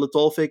middle of the Le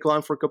Tolfe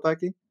climb for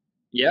Kopecky?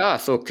 Yeah, I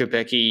thought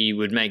Kopecky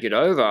would make it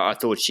over. I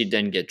thought she'd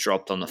then get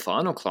dropped on the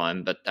final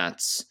climb, but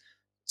that's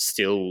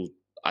still...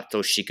 I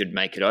thought she could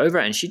make it over,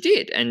 and she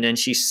did. And then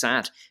she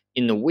sat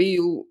in the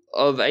wheel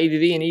of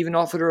AVV and even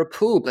offered her a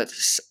pull. But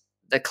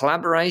the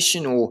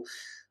collaboration, or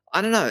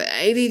I don't know,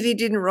 AVV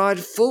didn't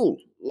ride full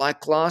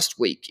like last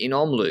week in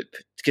Omloop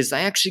because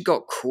they actually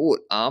got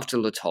caught after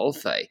Le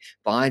Tolfe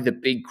by the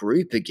big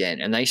group again,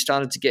 and they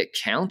started to get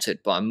countered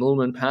by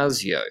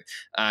Moolman-Pasio,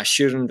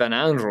 Shirin Van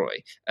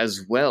Anrooy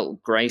as well.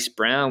 Grace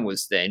Brown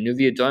was there.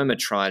 Nuvia Doma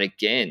tried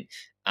again.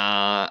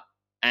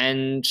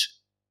 And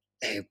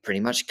they're pretty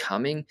much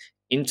coming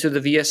into the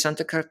Via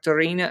Santa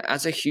Catarina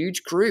as a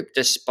huge group,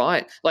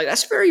 despite, like,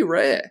 that's very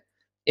rare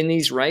in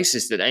these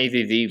races that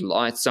AVV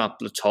lights up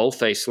Le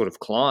Tolfe sort of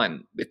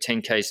climb with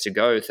 10Ks to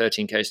go,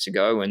 13Ks to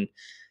go, and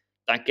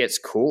that gets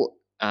caught.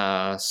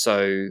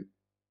 So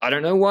I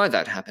don't know why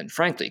that happened,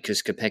 frankly,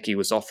 because Kopecky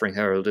was offering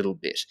her a little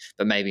bit,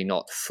 but maybe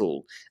not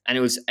full. And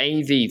it was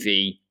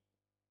AVV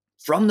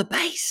from the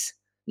base.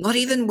 Not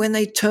even when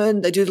they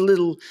turn, they do the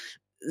little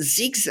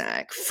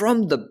zigzag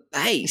from the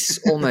base,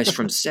 almost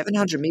from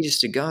 700 meters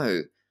to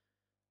go,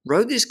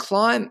 rode this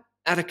climb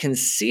at a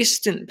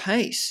consistent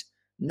pace,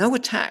 no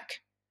attack,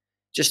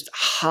 just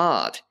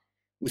hard,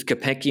 with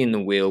Kopecky in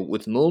the wheel,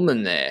 with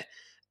Moolman there,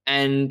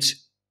 and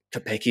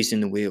Kopecky's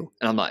in the wheel.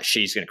 And I'm like,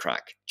 she's going to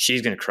crack.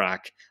 She's going to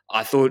crack.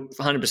 I thought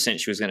 100%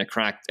 she was going to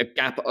crack. A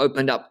gap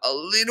opened up a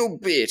little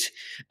bit.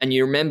 And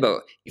you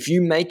remember, if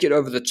you make it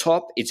over the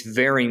top, it's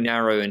very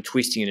narrow and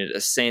twisting in a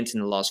descent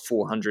in the last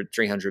 400,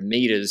 300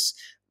 meters.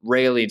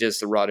 Rarely does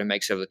the rider who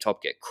makes it over the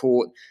top get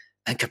caught.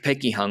 And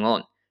Kopecky hung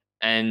on.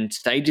 And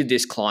they did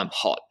this climb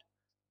hot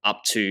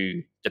up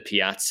to the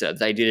Piazza.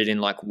 They did it in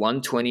like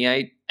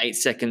 1:28, 8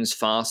 seconds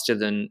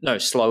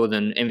slower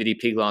than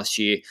MVDP last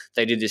year.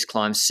 They did this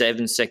climb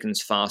 7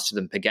 seconds faster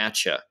than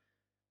Pogačar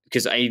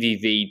because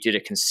AVV did a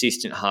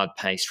consistent hard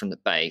pace from the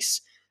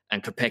base,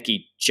 and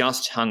Kopecky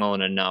just hung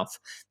on enough.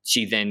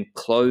 She then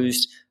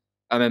closed.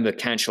 I remember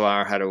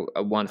Cancellara had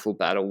a wonderful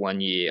battle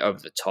one year over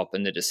the top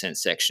in the descent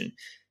section.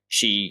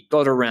 She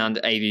got around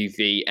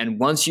AVV, and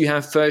once you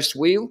have first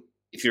wheel,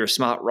 if you're a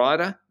smart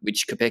rider,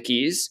 which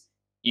Kopecky is,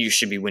 you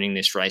should be winning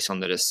this race on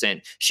the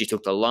descent. She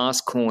took the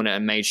last corner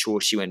and made sure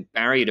she went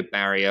barrier to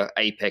barrier,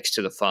 apex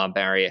to the far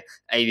barrier.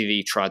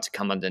 AVV tried to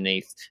come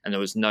underneath, and there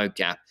was no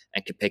gap,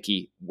 and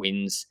Kopecky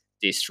wins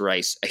this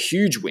race. A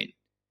huge win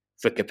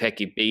for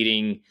Kopecky,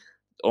 beating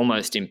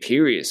almost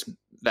imperious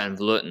Van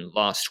Vleuten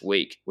last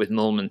week, with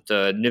Moolman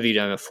third, Nuvia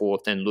Doma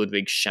fourth, then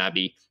Ludwig,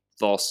 Schabi,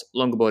 Vos,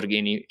 Longo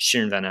Borghini,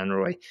 Shirin Van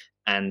Anrooy,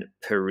 and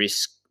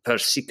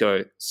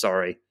Persico,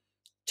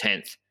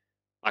 10th.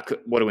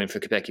 What a win for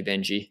Kopecky,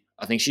 Benji.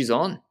 I think she's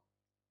on.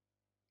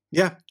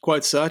 Yeah,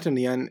 quite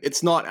certainly. And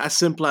it's not as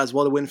simple as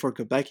what a win for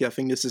Kopecky. I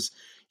think this is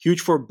huge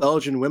for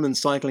Belgian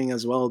women's cycling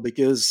as well,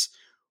 because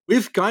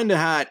we've kind of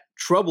had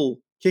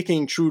trouble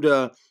kicking through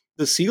the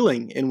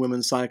ceiling in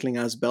women's cycling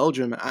as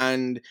Belgium.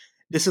 And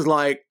this is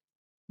like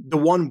the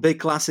one big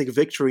classic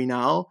victory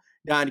now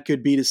that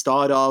could be the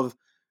start of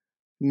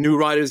new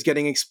riders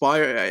getting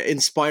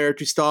inspired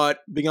to start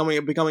becoming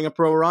a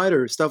pro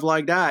rider, stuff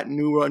like that.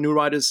 New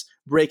riders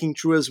breaking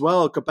through as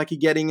well. Kopecky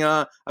getting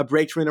a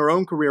breakthrough in her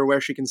own career where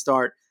she can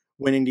start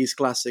winning these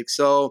classics.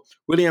 So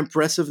really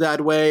impressive that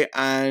way.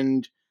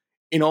 And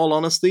in all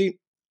honesty,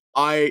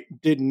 I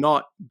did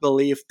not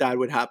believe that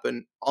would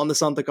happen on the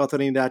Santa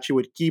Catarina, that she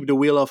would keep the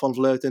wheel off on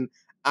Vleuten.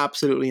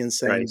 Absolutely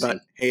insane. Crazy. But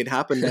hey, it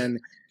happened, and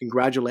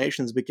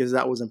congratulations, because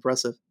that was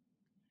impressive.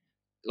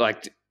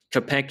 Like,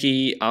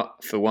 Kopecky,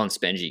 for once,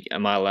 Benji,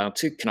 am I allowed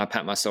to? Can I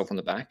pat myself on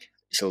the back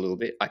just a little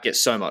bit? I get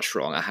so much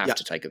wrong. I have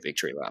to take a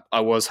victory lap.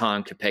 I was high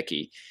on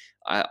Kopecky.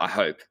 I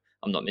hope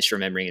I'm not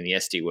misremembering in the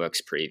SD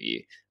Works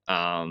preview.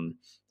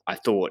 I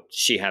thought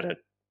she had a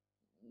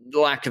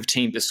lack of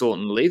team support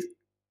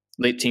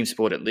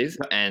at Liv,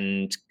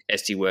 and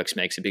SD Works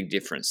makes a big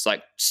difference.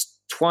 Like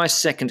twice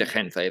second to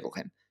Gent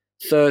Wevelgem,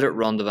 third at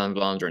Ronde van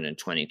Vlaanderen in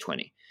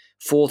 2020,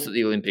 fourth at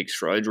the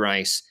Olympics road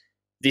race.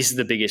 This is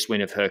the biggest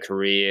win of her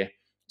career.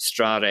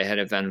 Strade ahead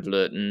of Van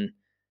Vleuten.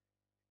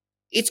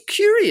 It's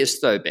curious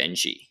though,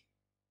 Benji.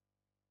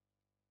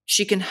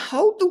 She can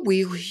hold the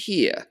wheel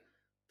here,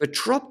 but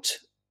dropped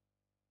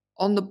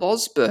on the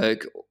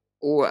Bosberg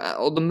or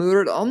the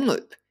Muur at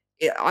Omloop.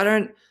 I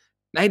don't.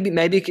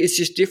 Maybe it's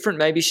just different.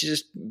 Maybe she's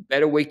just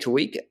better week to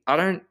week. I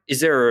don't.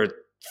 Is there a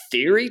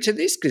theory to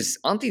this? Because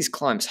aren't these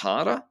climbs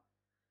harder?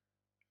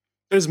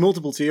 There's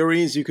multiple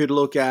theories. You could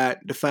look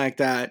at the fact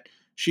that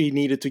she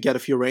needed to get a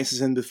few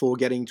races in before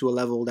getting to a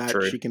level that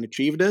she can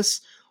achieve this.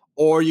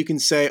 Or you can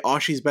say, oh,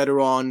 she's better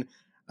on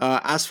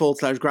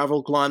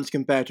asphalt/gravel climbs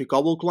compared to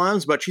cobble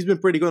climbs, but she's been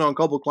pretty good on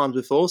cobble climbs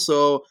before,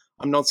 so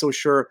I'm not so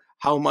sure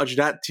how much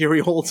that theory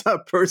holds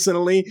up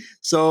personally.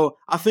 So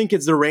I think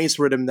it's the race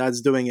rhythm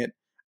that's doing it.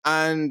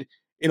 And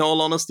in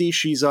all honesty,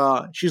 she's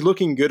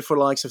looking good for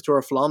the likes of Tour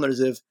of Flanders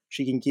if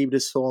she can keep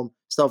this form,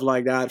 stuff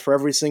like that, for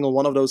every single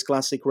one of those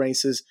classic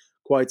races,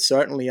 quite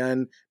certainly.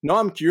 And now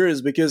I'm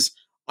curious because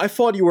I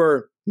thought you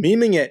were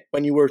memeing it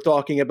when you were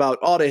talking about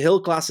the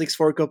hill classics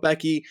for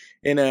Kopecky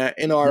in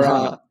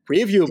our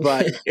preview,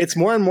 but it's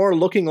more and more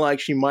looking like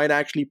she might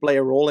actually play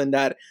a role in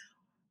that.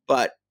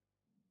 But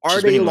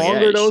are they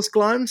longer, those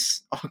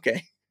climbs?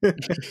 Okay.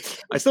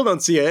 I still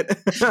don't see it.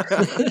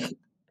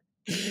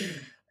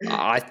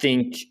 I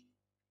think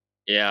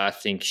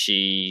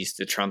she's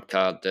the trump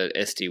card that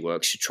SD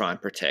Works should try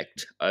and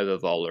protect over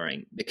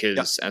Vollering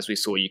because, as we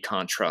saw, you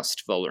can't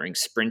trust Vollering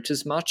sprint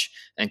as much,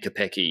 and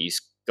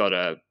Kopecky's got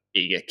a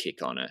bigger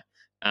kick on her.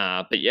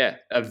 But yeah,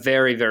 a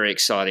very, very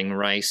exciting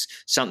race,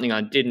 something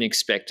I didn't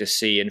expect to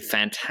see, and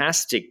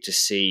fantastic to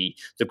see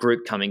the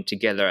group coming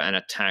together and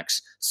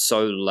attacks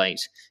so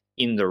late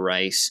in the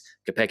race.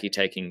 Kopecky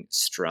taking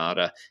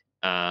Strade,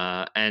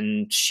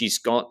 and she's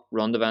got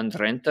Ronde van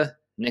Drenthe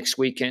next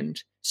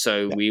weekend.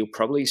 So we'll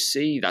probably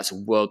see, that's a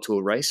World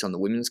Tour race on the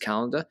women's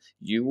calendar.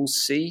 You will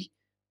see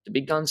the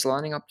big guns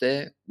lining up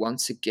there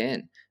once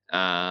again.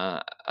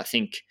 I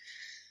think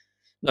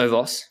no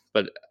Vos,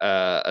 but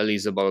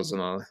Elisa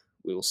Balsamo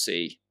we'll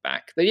see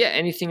back. But yeah,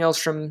 anything else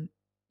from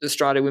the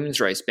Strade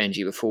women's race,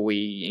 Benji, before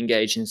we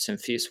engage in some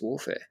fierce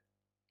warfare?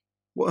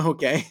 Well,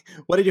 okay.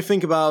 What did you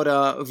think about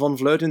Van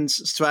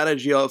Vleuten's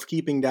strategy of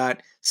keeping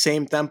that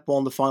same tempo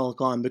on the final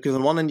climb? Because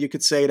on one end, you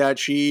could say that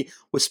she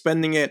was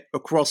spending it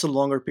across a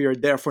longer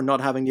period, therefore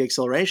not having the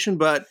acceleration.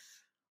 But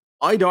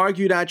I'd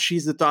argue that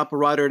she's the type of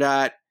rider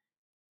that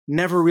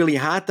never really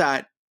had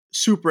that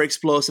super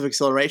explosive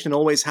acceleration,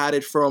 always had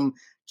it from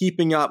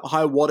keeping up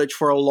high wattage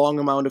for a long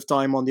amount of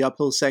time on the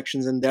uphill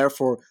sections and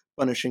therefore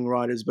punishing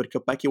riders. But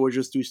Kopecky was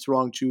just too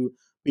strong to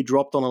be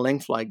dropped on a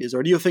length like this?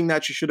 Or do you think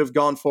that she should have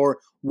gone for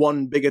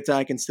one big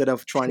attack instead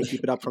of trying to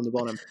keep it up from the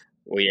bottom?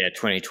 Well, yeah,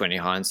 2020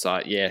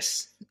 hindsight,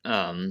 yes.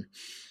 I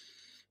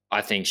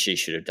think she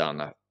should have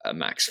done a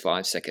max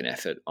 5-second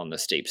effort on the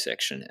steep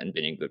section and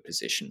been in good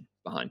position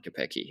behind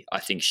Kopecky. I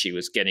think she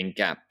was getting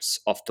gaps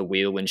off the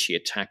wheel when she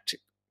attacked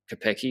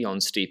Kopecky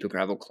on steeper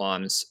gravel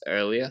climbs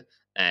earlier.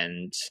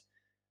 And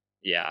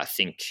yeah,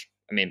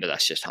 but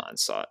that's just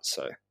hindsight.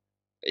 So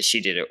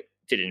she did it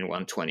in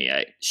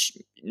 128.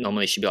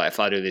 Normally she'd be like, if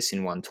I do this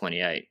in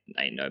 128,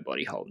 ain't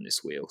nobody holding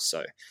this wheel.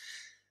 So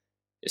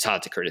it's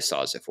hard to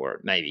criticize her for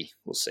it. Maybe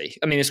we'll see.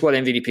 I mean, it's what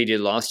MVP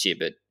did last year,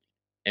 but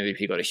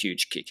MVP got a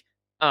huge kick.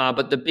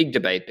 But the big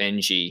debate,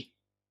 Benji,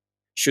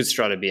 should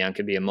Strade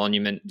Bianche be a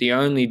monument? The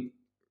only,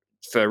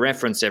 for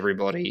reference,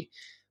 everybody,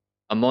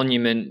 a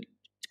monument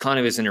kind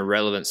of is an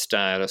irrelevant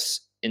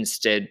status.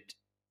 Instead,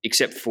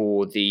 except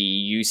for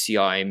the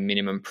UCI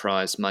minimum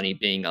prize money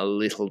being a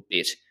little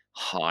bit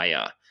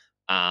higher.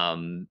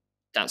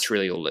 That's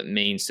really all it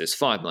means. There's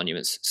 5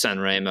 monuments: San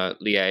Remo,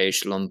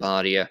 Liège,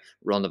 Lombardia,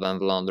 Ronde van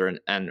Vlaanderen,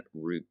 and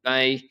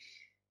Roubaix.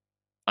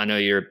 I know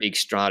you're a big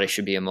Strade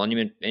should be a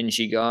monument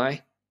Benji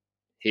guy.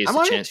 Here's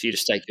the chance for you to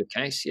stake your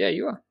case. Yeah,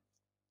 you are.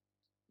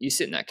 You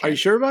sit in that camp. Are you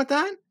sure about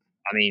that?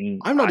 I mean,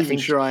 I'm not even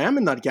sure I am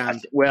in that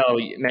camp. Well,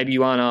 maybe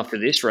you aren't after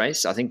this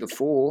race. I think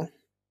before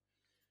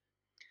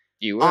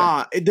you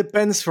were. It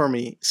depends for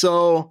me.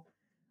 So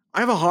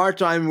I have a hard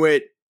time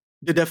with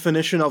the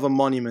definition of a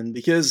monument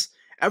because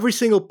every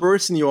single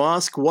person you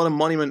ask what a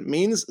monument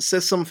means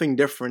says something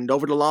different.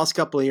 Over the last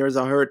couple of years,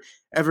 I heard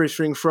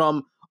everything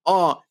from,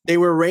 they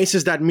were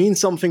races that mean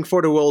something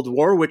for the World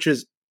War, which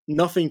is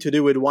nothing to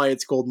do with why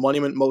it's called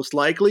monument, most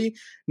likely.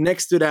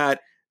 Next to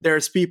that,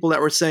 there's people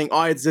that were saying,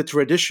 it's the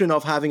tradition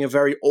of having a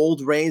very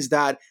old race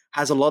that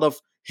has a lot of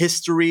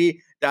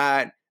history,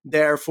 that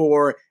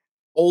therefore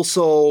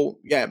also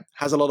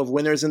has a lot of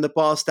winners in the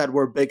past that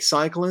were big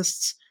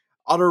cyclists.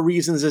 Other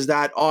reasons is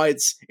that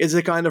it's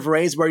a kind of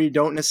race where you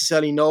don't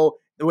necessarily know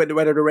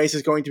whether the race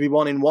is going to be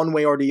won in one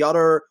way or the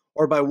other,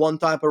 or by one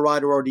type of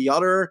rider or the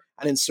other.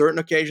 And in certain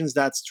occasions,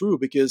 that's true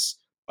because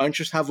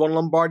punchers have won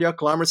Lombardia,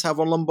 climbers have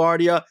won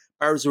Lombardia.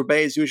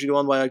 Paris-Roubaix is usually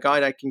won by a guy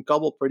that can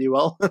cobble pretty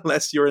well,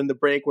 unless you're in the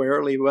breakaway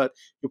early, but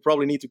you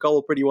probably need to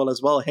cobble pretty well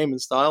as well, Heyman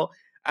style.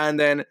 And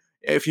then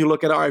if you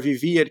look at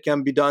RVV, it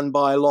can be done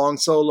by long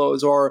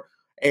solos or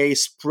a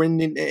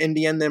sprint in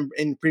the end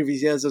in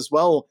previous years as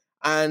well.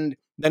 And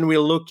then we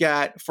look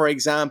at, for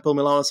example,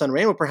 Milano San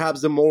Remo,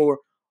 perhaps the more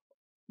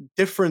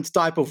different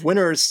type of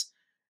winners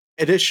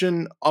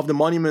edition of the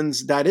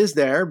monuments that is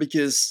there,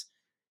 because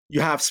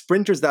you have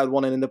sprinters that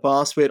won it in the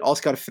past with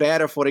Oscar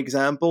Freire, for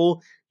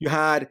example. You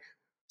had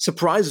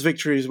surprise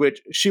victories with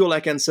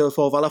Schiolek and so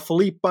forth,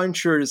 Alaphilippe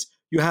punchers.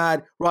 You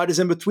had riders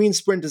in between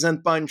sprinters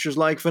and punchers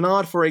like Van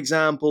Aert, for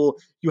example.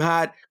 You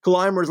had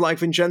climbers like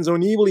Vincenzo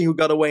Nibali who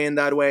got away in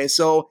that way.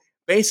 So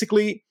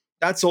basically,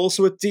 that's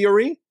also a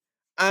theory.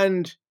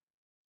 And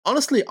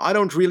honestly, I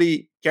don't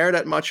really care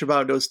that much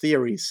about those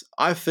theories.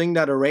 I think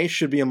that a race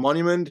should be a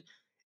monument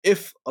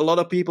if a lot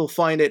of people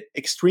find it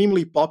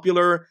extremely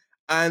popular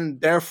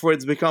and therefore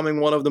it's becoming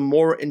one of the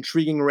more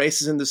intriguing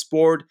races in the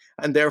sport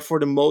and therefore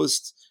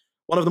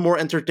one of the more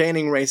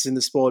entertaining races in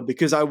the sport,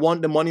 because I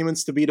want the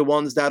monuments to be the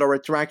ones that are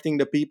attracting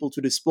the people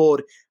to the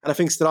sport. And I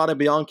think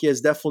Strade Bianche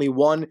is definitely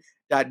one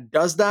that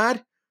does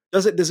that.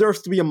 Does it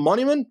deserve to be a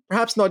monument?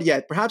 Perhaps not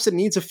yet. Perhaps it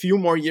needs a few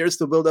more years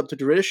to build up to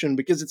tradition,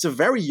 because it's a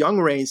very young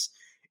race.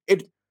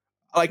 It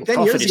like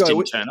 10 years ago,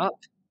 didn't turn up.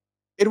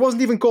 It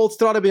wasn't even called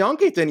Strade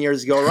Bianche 10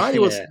 years ago, right?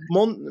 It was Yeah.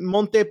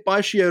 Monte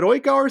Paschi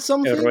Eroica or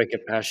something. Eroica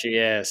Paschi,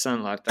 yeah,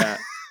 something like that.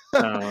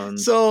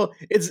 So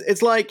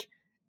it's like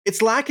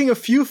it's lacking a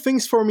few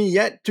things for me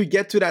yet to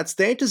get to that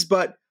status,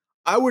 but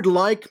I would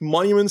like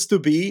monuments to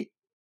be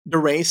the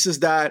races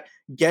that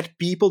get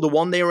people, the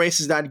one-day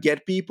races that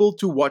get people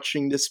to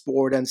watching the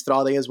sport, and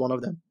Strade is one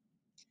of them.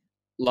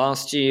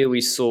 Last year, we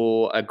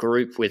saw a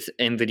group with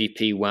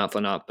MVDP, Wout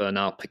van Aert,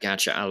 Bernal,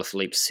 Pogacar,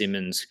 Alaphilippe,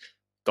 Simmons,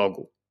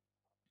 Goggle.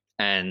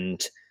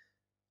 And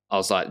I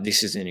was like,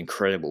 this is an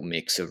incredible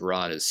mix of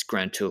riders,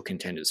 Grand Tour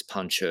contenders,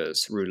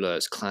 punchers,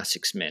 rouleurs,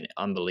 classics men,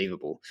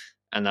 unbelievable.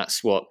 And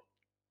that's what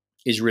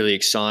is really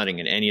exciting,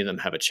 and any of them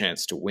have a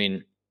chance to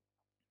win.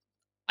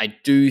 I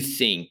do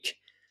think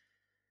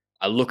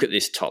I look at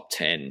this top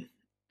 10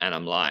 and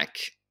I'm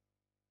like,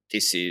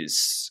 this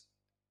is,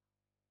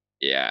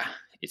 yeah,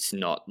 it's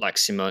not like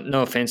Simone,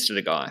 no offense to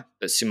the guy,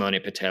 but Simone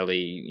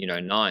Patelli,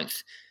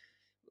 ninth,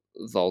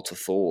 Volta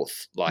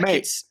fourth. Like,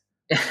 Mate, it's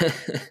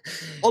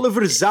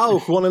Oliver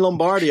Zauch won in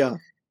Lombardia.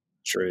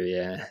 True,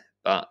 yeah.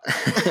 But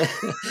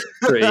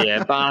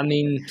I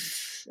mean,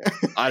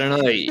 I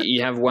don't know.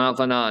 You have Wout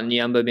van Aert and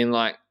Jumbo being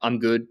like, I'm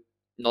good,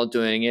 not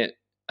doing it.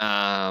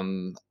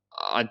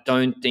 I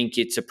don't think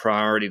it's a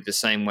priority the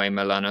same way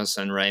Milano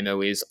San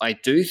Remo is. I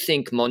do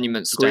think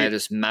monument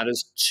status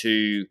matters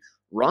to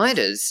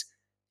riders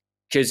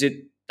because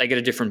they get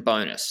a different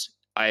bonus.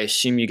 I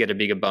assume you get a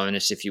bigger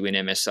bonus if you win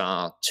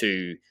MSR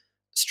to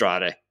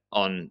Strade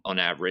on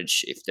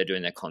average if they're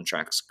doing their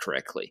contracts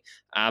correctly.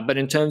 But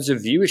in terms of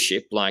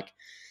viewership, like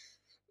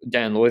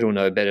Dan Lloyd will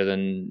know better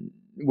than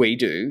we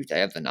do. They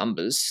have the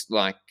numbers.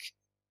 Like,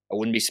 I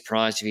wouldn't be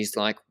surprised if he's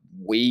like,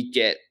 we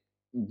get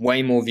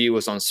way more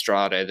viewers on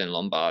Strade than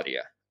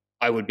Lombardia.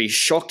 I would be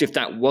shocked if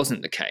that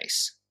wasn't the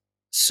case.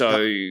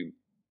 So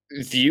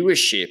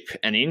viewership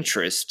and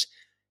interest,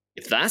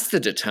 if that's the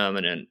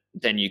determinant,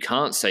 then you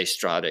can't say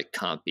Strade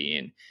can't be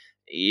in.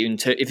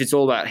 If it's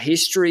all about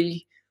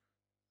history,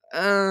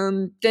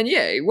 then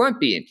yeah, it won't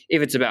be in.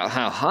 If it's about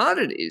how hard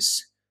it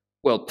is,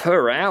 well,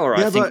 per hour,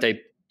 I think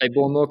they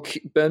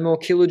burn more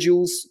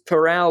kilojoules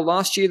per hour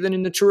last year than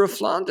in the Tour of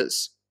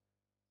Flanders.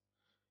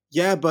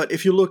 Yeah, but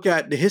if you look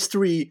at the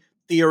history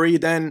theory,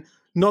 then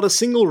not a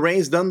single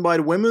race done by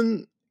the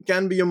women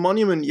can be a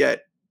monument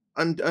yet.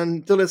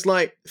 Until it's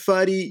like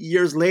 30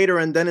 years later,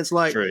 and then it's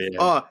like,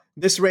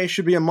 this race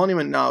should be a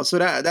monument now. So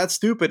that's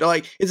stupid.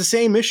 Like, it's the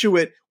same issue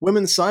with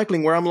women's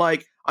cycling, where I'm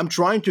like, I'm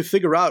trying to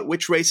figure out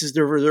which races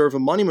deserve a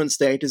monument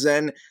status,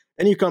 and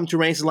then you come to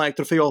races like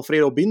Trofeo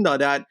Alfredo Binda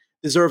that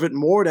deserve it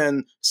more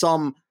than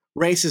some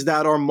races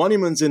that are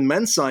monuments in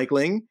men's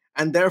cycling,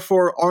 and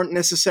therefore aren't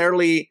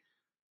necessarily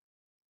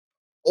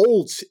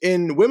old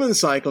in women's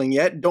cycling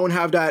yet, don't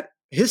have that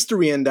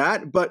history in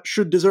that, but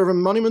should deserve a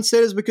monument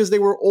status because they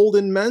were old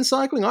in men's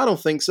cycling? I don't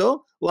think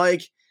so.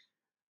 Like,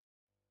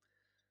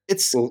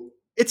 it's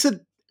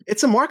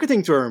a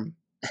marketing term.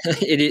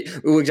 It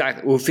is. Well,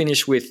 exactly. We'll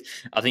finish with,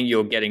 I think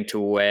you're getting to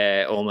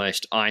where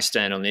almost I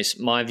stand on this.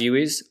 My view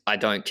is I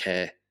don't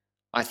care.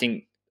 I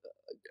think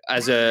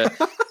I'm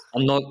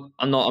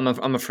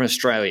from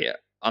Australia.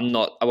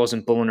 I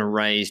wasn't born and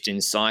raised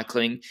in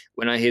cycling.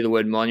 When I hear the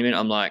word monument,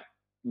 I'm like,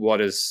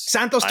 what is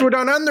Santos Tour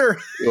Down Under?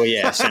 Well,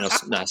 yeah,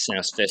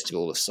 Santos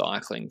Festival of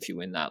Cycling. If you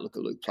win that, look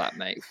at Luke Platt,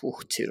 mate. Tour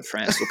de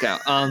France, look out.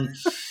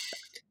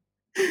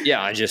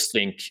 Yeah, I just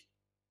think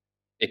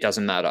it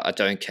doesn't matter. I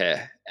don't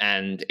care.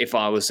 And if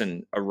I was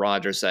a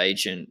rider's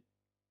agent,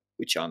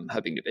 which I'm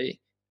hoping to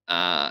be,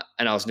 and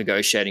I was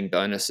negotiating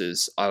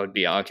bonuses, I would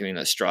be arguing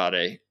that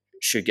Strade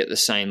should get the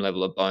same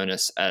level of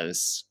bonus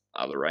as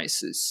other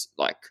races,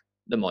 like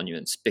the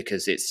monuments,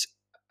 because it's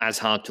as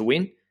hard to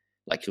win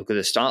Like, look at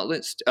the start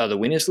list, the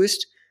winners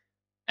list,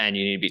 and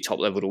you need to be top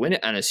level to win it,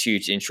 and it's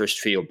huge interest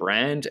for your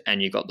brand,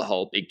 and you got the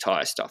whole big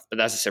tire stuff. But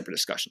that's a separate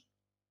discussion.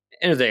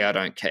 End of the day, I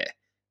don't care.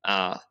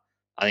 I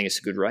think it's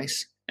a good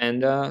race.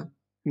 And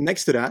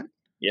Next to that,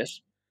 yes,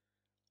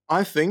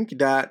 I think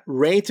that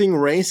rating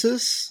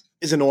races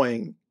is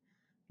annoying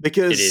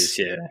because it is.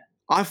 Yeah,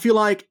 I feel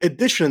like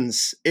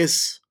additions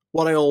is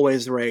what I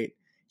always rate.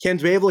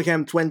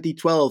 Gent-Wevelgem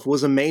 2012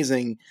 was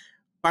amazing.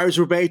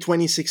 Paris-Roubaix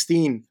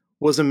 2016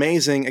 was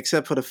amazing,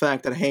 except for the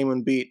fact that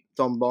Heyman beat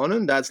Tom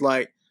Bonen. That's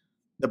like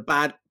the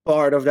bad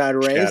part of that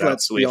race. Shout out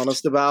Let's be Swift.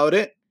 honest about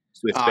it.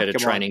 Swift better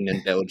training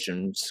than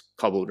Belgium's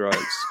cobbled roads.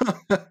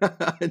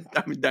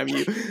 damn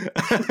you.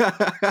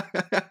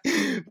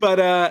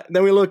 But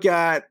then we look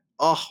at,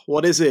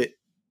 what is it?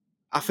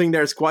 I think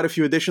there's quite a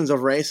few editions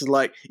of races.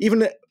 Like,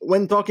 even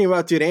when talking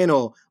about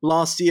Tirreno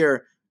last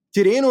year,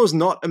 Tirreno is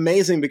not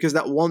amazing because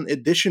that one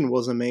edition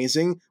was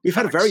amazing. We've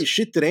had very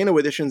shit Tirreno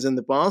editions in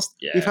the past.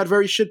 Yeah. We've had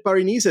very shit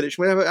Paris-Nice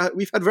editions.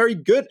 We've had very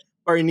good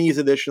Paris-Nice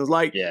editions,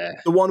 like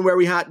the one where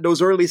we had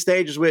those early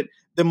stages with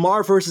the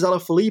Mar versus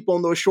Alaphilippe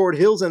on those short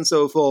hills and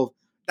so forth.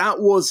 That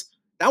was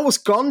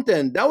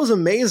content. That was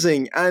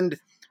amazing. And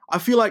I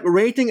feel like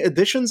rating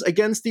editions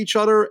against each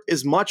other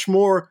is much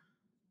more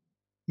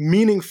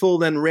meaningful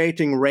than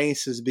rating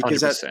races,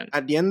 because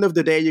at the end of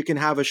the day, you can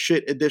have a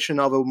shit edition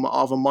of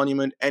a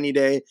monument any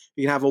day.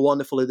 You can have a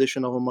wonderful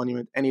edition of a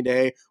monument any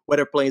day.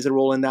 Weather plays a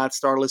role in that.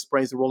 Star list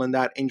plays a role in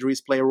that. Injuries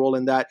play a role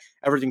in that.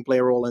 Everything play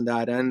a role in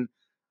that. And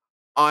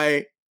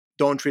I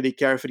don't really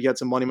care if it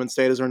gets a monument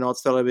status or not.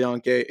 Stella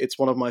Bianchi, it's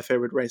one of my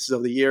favorite races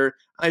of the year.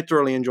 I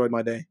thoroughly enjoyed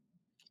my day.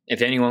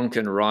 If anyone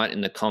can write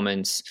in the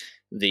comments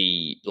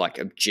the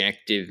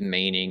objective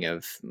meaning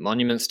of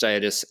monument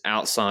status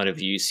outside of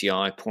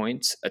UCI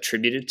points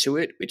attributed to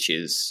it, which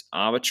is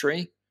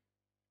arbitrary,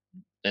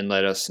 then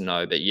let us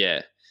know. But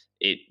yeah,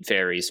 it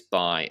varies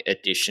by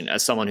edition.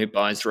 As someone who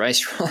buys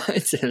race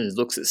rides and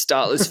looks at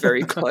start lists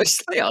very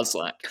closely, I was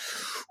like,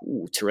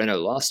 ooh,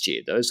 Tirreno last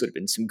year, those would have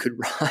been some good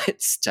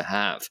rides to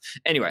have.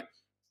 Anyway,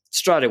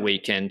 Strada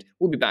weekend.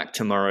 We'll be back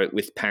tomorrow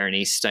with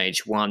Paris-Nice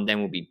Stage 1.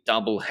 Then we'll be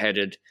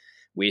double-headed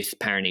with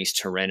Paris-Nice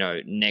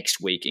Tirreno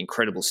next week.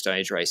 Incredible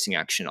stage racing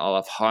action. I'll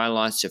have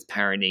highlights of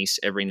Paris-Nice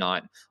every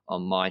night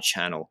on my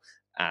channel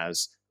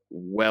as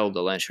well,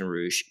 the Lanterne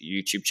Rouge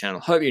YouTube channel.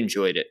 Hope you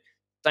enjoyed it.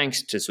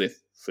 Thanks to Zwift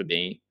for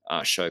being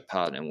our show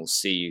partner, and we'll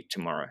see you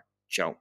tomorrow. Ciao.